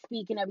that I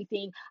speak and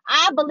everything,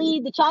 I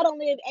believe that y'all don't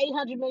live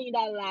 $800 million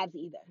lives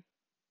either.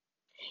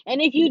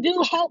 And if you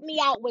do, help me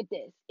out with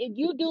this. If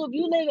you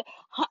live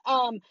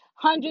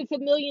hundreds of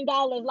 $1 million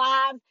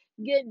lives,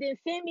 then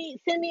send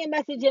me a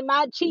message in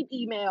my cheap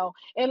email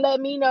and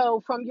let me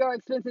know from your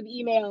expensive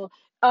email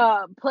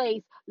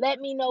place. Let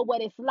me know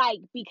what it's like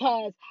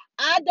because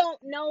I don't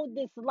know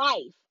this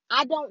life.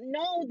 I don't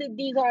know that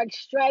these are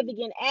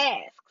extravagant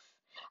asks.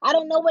 I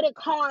don't know what it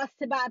costs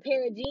to buy a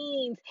pair of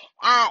jeans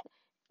at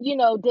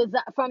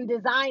from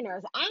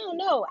designers. I don't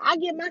know. I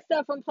get my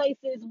stuff from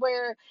places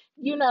where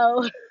you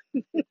know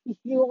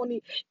you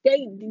only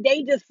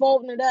they just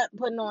folding it up,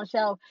 putting it on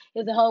shelf.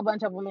 There's a whole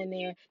bunch of them in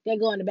there. They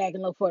go in the back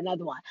and look for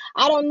another one.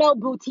 I don't know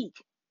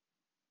boutique.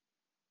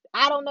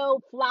 I don't know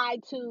fly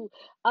to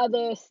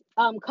other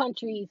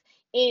countries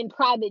in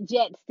private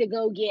jets to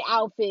go get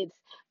outfits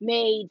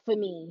made for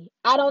me.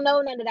 I don't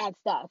know none of that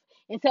stuff,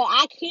 and so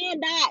I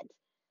cannot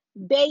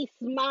base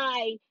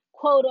my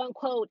quote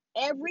unquote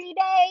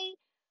everyday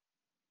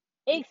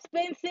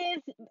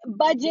expenses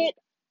budget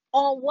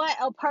on what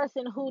a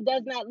person who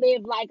does not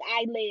live like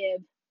I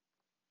live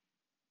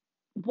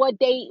what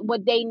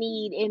they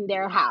need in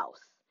their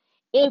house.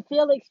 It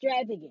feel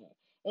extravagant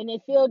and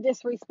it feel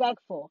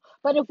disrespectful.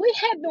 But if we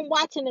had been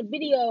watching a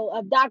video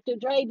of Dr.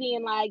 Dre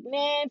being like,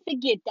 man,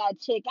 forget that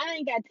chick. I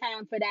ain't got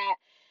time for that.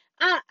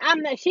 I'm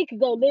not. She could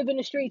go live in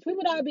the streets. We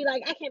would all be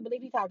like, I can't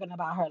believe he's talking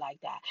about her like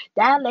that.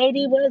 That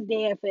lady was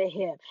there for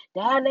him.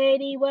 That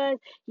lady was,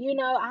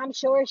 I'm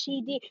sure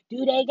she did.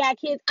 Do they got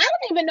kids? I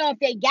don't even know if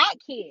they got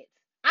kids.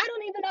 I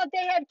don't even know if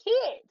they have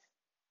kids.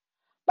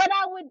 But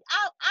I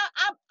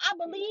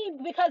believe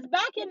because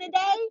back in the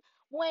day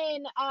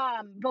when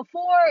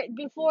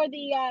before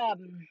the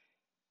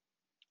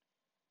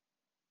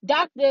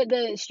Doctor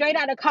the Straight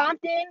Outta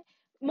Compton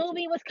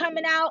movie was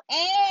coming out,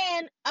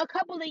 and a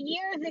couple of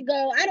years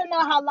ago, I don't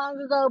know how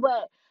long ago,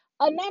 but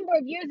a number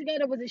of years ago,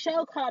 there was a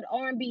show called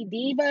R&B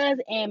Divas,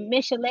 and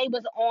Miss Chalet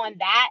was on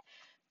that.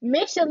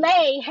 Miss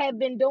Chalet had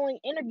been doing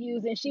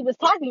interviews, and she was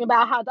talking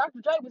about how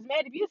Dr. Dre was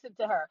mad abusive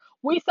to her.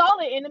 We saw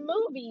it in the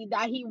movie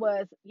that he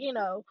was,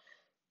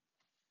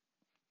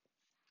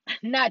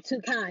 not too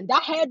kind.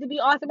 That had to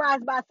be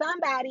authorized by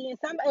somebody, and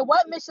it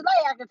wasn't Miss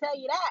Chalet, I can tell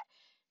you that.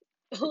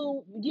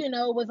 Who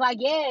was like,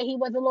 yeah, he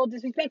was a little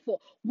disrespectful.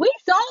 We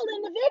saw it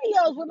in the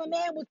videos where my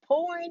man was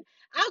pouring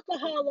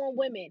alcohol on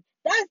women.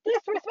 That's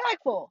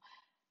disrespectful.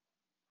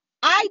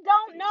 I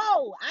don't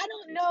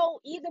know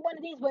either one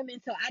of these women,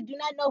 so I do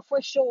not know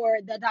for sure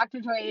that Dr.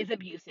 Dre is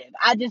abusive.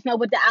 I just know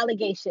what the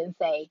allegations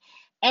say,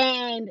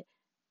 and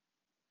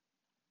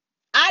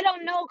I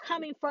don't know,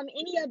 coming from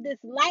any of this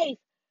life,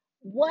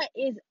 what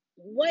is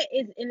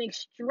an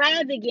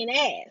extravagant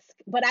ask.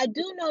 But I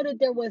do know that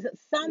there was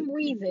some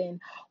reason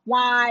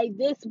why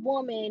this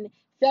woman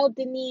felt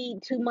the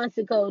need 2 months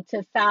ago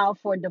to file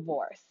for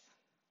divorce.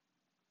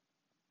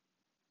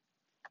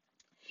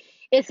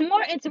 It's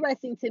more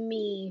interesting to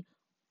me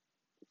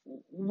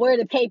where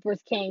the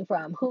papers came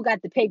from, who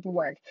got the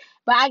paperwork.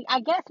 But I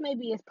guess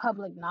maybe it's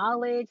public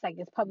knowledge, like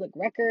it's public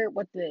record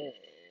what the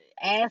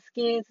ask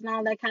is and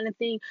all that kind of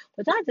thing,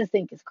 which I just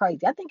think is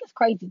crazy. I think it's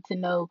crazy to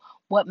know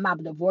what my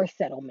divorce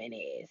settlement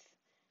is.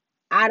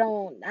 I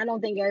don't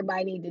think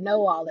everybody need to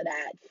know all of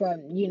that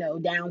from,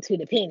 down to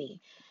the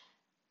penny.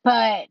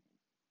 But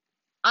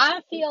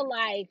I feel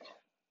like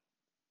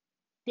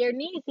there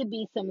needs to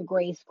be some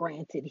grace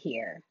granted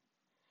here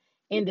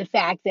in the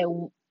fact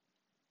that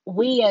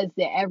we as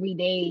the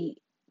everyday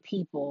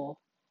people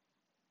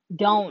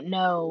don't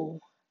know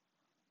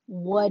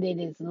what it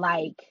is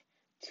like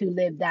to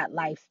live that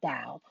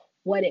lifestyle,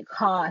 what it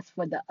costs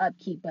for the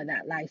upkeep of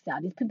that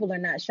lifestyle. These people are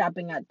not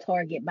shopping at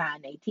Target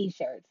buying their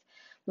t-shirts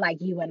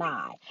like you and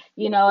I,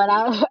 and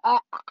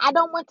I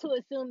don't want to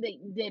assume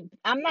that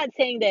I'm not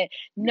saying that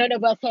none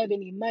of us have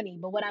any money,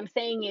 but what I'm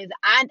saying is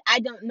I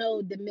don't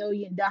know the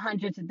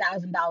hundreds of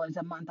 $1,000s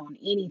a month on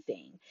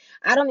anything.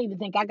 I don't even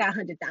think I got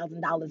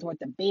 $100,000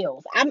 worth of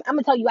bills. I'm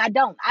gonna tell you I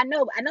don't. I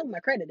know what my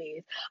credit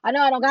is. I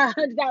know I don't got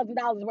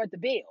 $100,000 worth of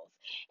bills.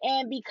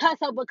 And because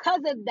of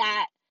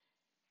that,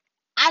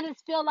 I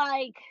just feel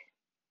like,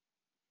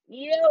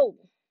 yo,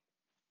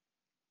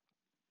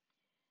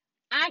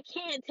 I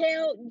can't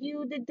tell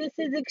you that this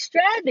is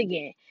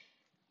extravagant.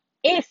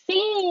 It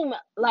seems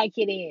like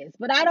it is,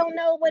 but I don't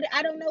know what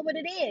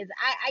it is.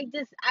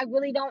 I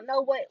really don't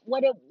know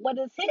what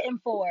it's hitting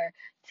for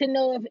to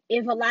know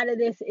if a lot of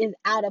this is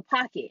out of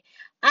pocket.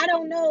 I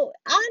don't know.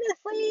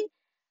 Honestly,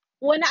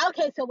 when I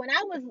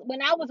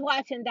was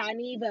watching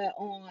Dineva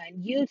on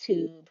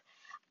YouTube,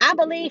 I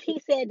believe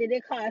he said that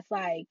it costs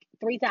like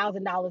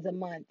 $3,000 a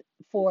month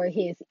for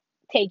his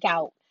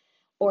takeout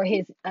or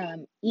his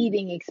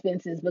eating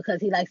expenses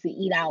because he likes to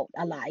eat out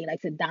a lot. He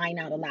likes to dine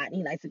out a lot and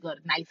he likes to go to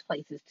nice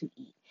places to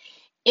eat.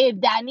 If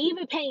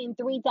Dineva paying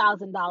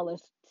 $3,000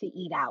 to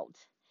eat out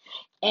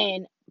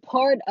and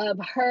part of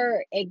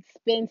her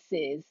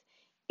expenses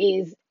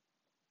is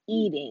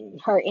eating,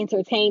 her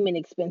entertainment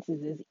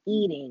expenses is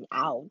eating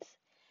out,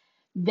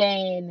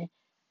 then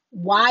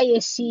what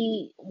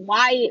we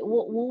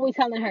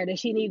telling her that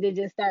she need to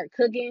just start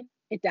cooking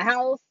at the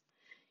house?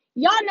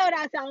 Y'all know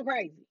that sounds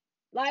crazy.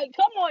 Like,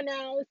 come on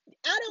now.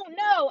 I don't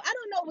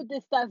know what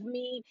this stuff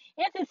means.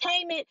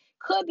 Entertainment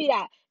could be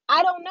that.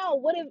 I don't know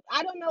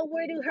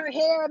where do her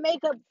hair and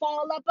makeup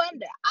fall up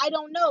under. I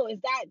don't know. Is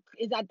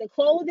that the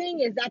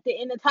clothing? Is that the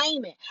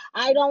entertainment?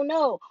 I don't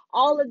know.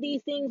 All of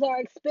these things are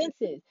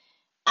expensive.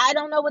 I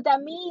don't know what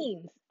that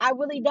means. I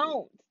really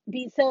don't.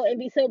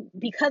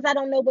 Because I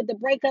don't know what the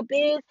breakup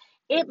is,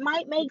 it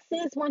might make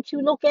sense once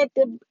you look at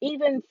the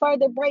even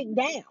further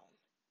breakdown.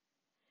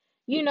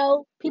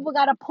 People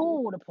got a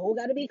pool. The pool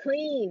got to be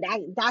clean.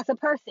 That's a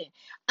person.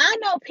 I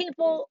know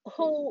people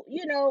who,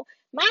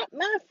 my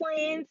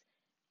friends,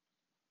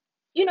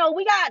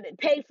 we got to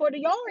pay for the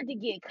yard to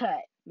get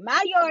cut.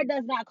 My yard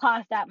does not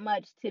cost that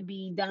much to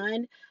be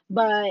done,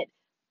 but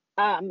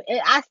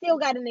I still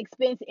got an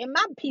expense in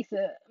my piece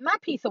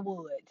of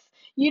woods,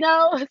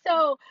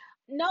 So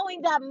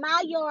knowing that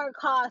my yard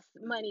costs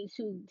money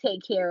to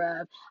take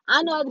care of,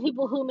 I know other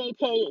people who may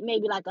pay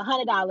maybe like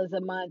 $100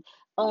 a month,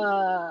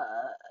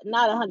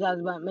 not $100 a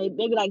month,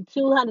 maybe like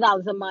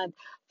 $200 a month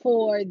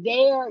for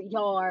their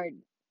yard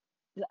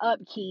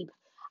upkeep.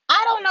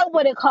 I don't know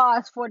what it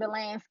costs for the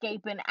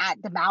landscaping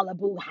at the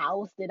Malibu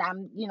house that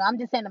I'm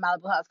just saying the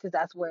Malibu house because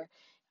that's where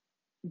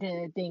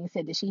the thing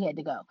said that she had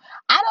to go.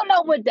 I don't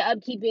know what the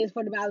upkeep is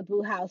for the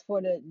Malibu house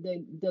for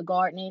the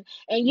gardening.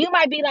 And you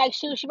might be like,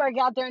 shoot, she better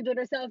get out there and do it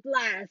herself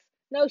last.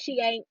 No, she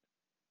ain't.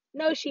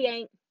 No, she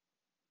ain't.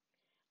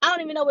 I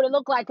don't even know what it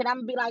look like, and I'm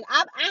gonna be like, my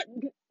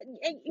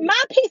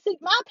piece of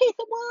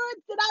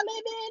woods that I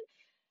live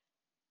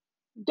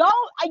in.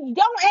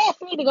 Don't ask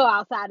me to go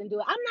outside and do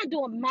it. I'm not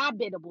doing my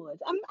bit of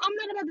woods. I'm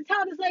not about to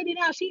tell this lady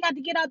now she got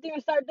to get out there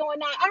and start doing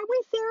that. Are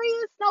we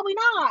serious? No, we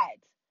not.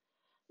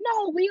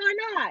 No, we are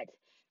not.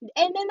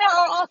 And then there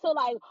are also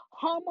like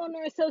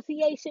homeowner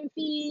association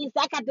fees.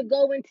 I got to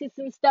go into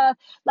some stuff.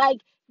 Like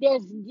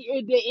there's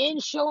the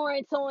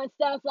insurance on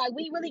stuff. Like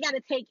we really got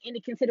to take into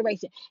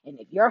consideration. And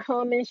if your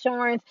home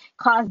insurance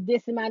costs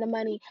this amount of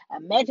money,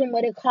 imagine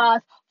what it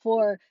costs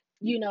for,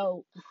 you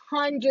know,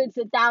 hundreds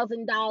of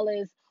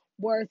 $1,000s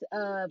worth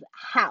of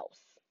house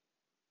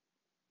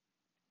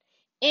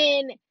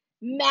in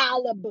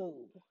Malibu.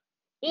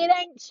 It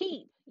ain't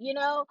cheap.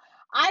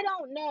 I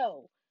don't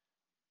know.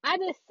 I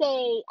just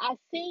say I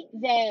think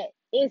that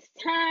it's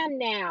time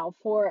now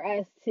for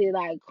us to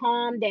like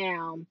calm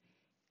down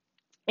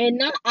and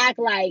not act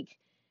like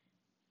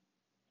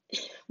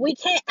we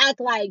can't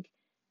act like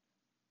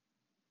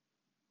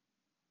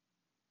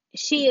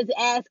she is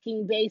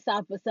asking based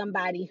off of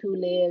somebody who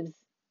lives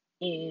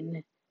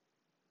in,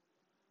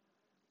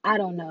 I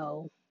don't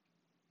know,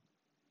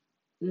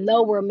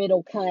 lower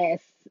middle class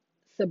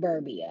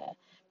suburbia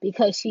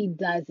because she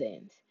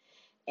doesn't.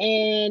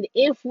 And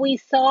if we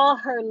saw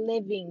her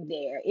living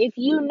there, if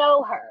you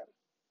know her,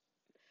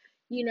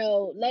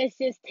 let's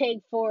just take,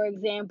 for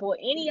example,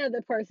 any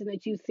other person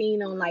that you've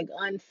seen on like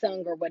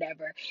Unsung or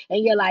whatever,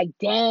 and you're like,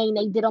 dang,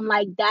 they did them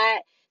like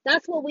that.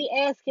 That's what we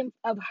ask him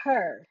of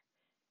her.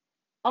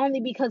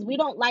 Only because we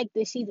don't like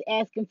that she's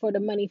asking for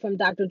the money from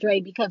Dr.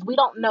 Dre because we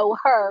don't know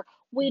her.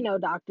 We know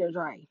Dr.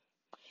 Dre.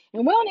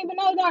 And we don't even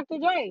know Dr.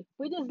 Dre.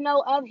 We just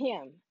know of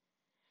him.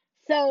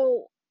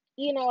 So,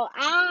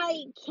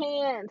 I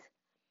can't.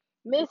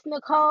 Miss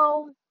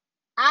Nicole,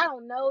 I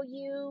don't know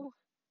you.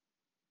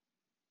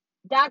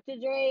 Dr.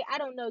 Dre, I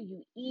don't know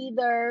you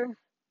either.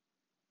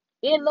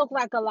 It looked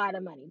like a lot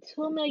of money.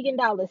 $2 million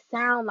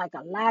sound like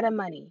a lot of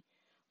money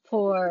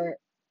for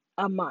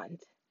a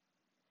month.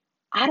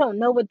 I don't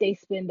know what they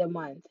spend a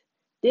month.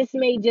 This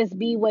may just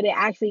be what it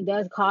actually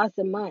does cost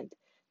a month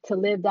to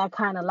live that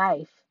kind of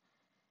life.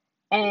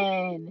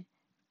 And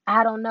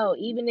I don't know,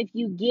 even if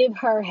you give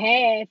her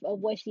half of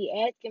what she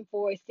asking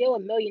for, it's still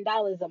 $1 million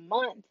a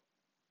month.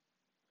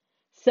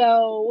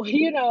 So,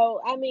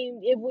 I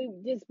mean, if we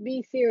just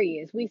be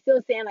serious, we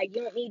still saying like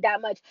you don't need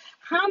that much.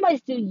 How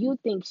much do you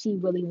think she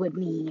really would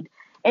need?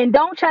 And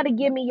don't try to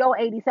give me your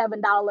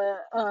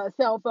 $87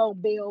 cell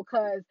phone bill,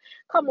 cause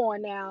come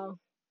on now.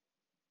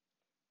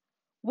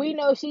 We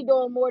know she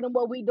doing more than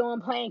what we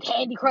doing playing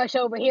Candy Crush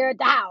over here at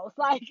the house.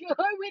 Like we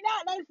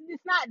not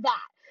it's not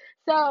that.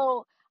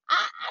 So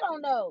I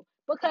don't know.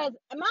 Because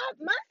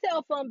my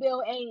cell phone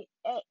bill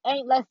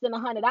ain't less than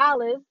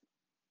 $100.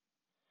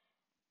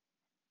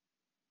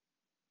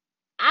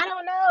 I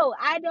don't know.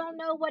 I don't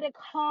know what it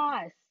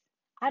costs.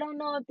 I don't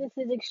know if this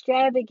is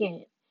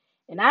extravagant.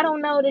 And I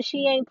don't know that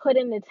she ain't put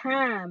in the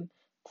time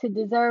to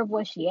deserve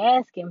what she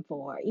asking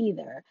for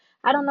either.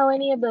 I don't know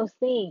any of those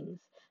things.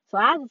 So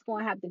I just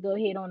gonna have to go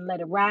ahead on and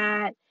let it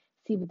ride,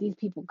 see what these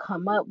people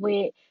come up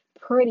with.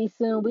 Pretty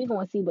soon we're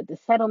gonna see what the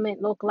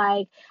settlement look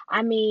like.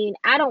 I mean,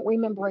 I don't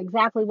remember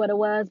exactly what it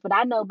was, but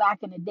I know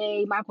back in the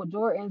day, Michael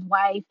Jordan's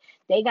wife,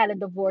 they got a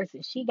divorce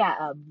and she got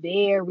a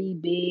very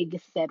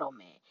big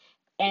settlement.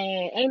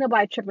 And ain't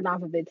nobody tripping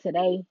off of it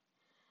today.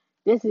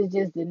 This is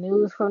just the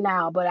news from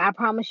now. But I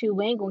promise you,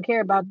 we ain't gonna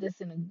care about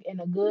this in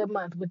a good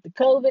month. With the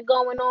COVID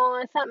going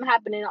on, something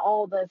happening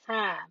all the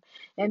time.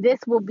 And this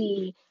will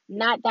be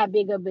not that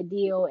big of a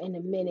deal in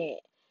a minute.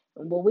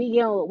 But we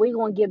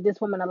gonna give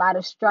this woman a lot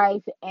of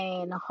strife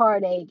and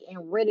heartache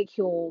and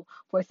ridicule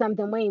for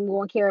something we ain't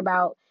gonna care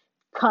about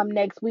come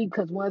next week.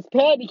 Cause once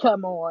Patty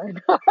come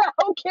on, I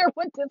don't care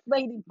what this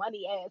lady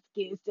money ass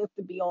is. Just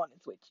to be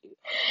honest with you,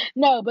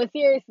 no. But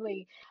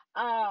seriously,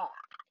 uh,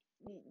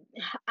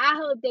 I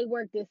hope they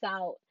work this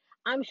out.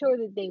 I'm sure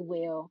that they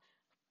will.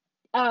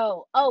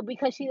 Oh,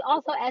 because she's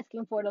also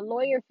asking for the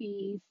lawyer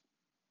fees.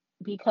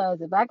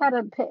 Because if I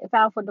gotta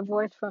file for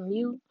divorce from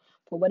you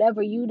for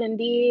whatever you done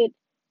did,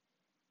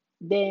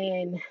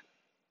 then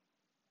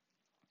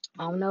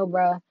I don't know,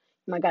 bruh.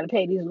 You might gotta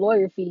pay these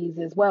lawyer fees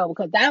as well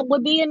because that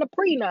would be in the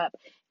prenup.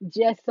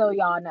 Just so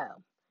y'all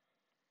know.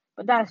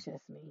 But that's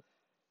just me.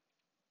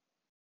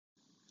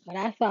 But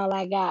that's all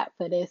I got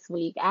for this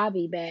week. I'll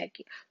be back.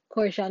 Of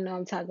course, y'all know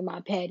I'm talking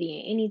about Patty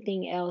and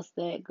anything else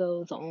that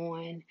goes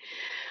on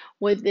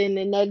within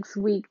the next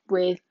week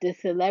with the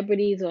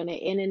celebrities or the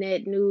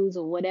internet news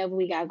or whatever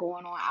we got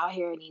going on out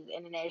here in these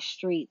internet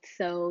streets.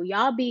 So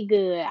y'all be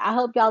good. I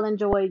hope y'all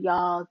enjoyed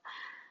y'all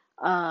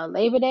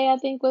Labor Day. I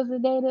think was the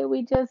day that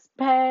we just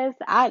passed.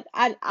 I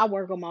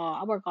work them all.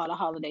 I work all the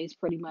holidays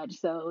pretty much,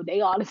 so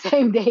they all the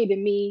same day to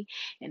me.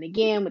 And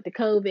again with the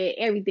COVID,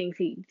 everything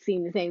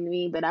seemed the same to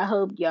me. But I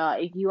hope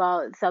y'all, if you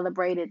all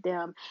celebrated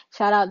them,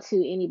 shout out to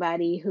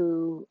anybody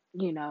who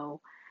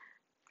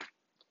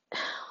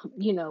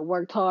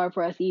worked hard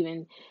for us to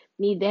even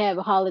need to have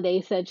a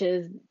holiday such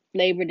as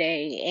Labor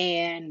Day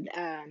and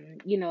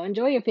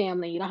enjoy your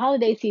family. The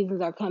holiday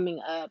seasons are coming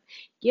up.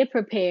 Get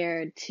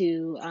prepared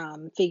to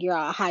figure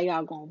out how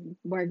y'all gonna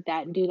work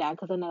that and do that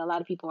because I know a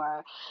lot of people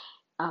are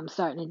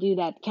starting to do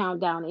that.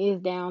 Countdown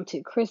is down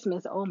to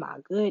Christmas. Oh my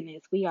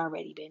goodness, we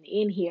already been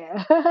in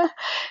here.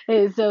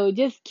 And so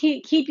just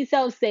keep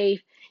yourself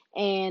safe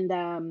and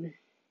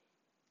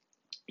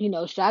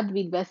strive to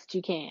be the best that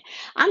you can.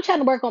 I'm trying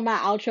to work on my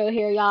outro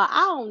here, y'all.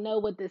 I don't know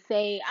what to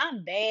say.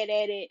 I'm bad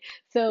at it.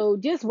 So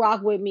just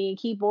rock with me and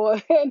keep on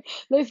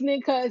listening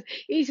because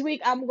each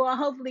week I'm going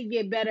to hopefully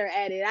get better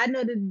at it. I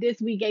know that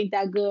this week ain't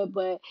that good,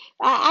 but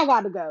I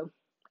got to go.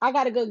 I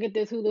got to go get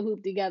this hula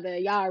hoop together.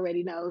 Y'all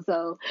already know.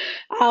 So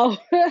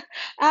I'll,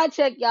 I'll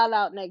check y'all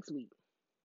out next week.